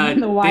 And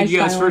The wise thank you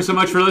guys silence. so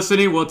much for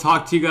listening. We'll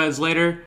talk to you guys later.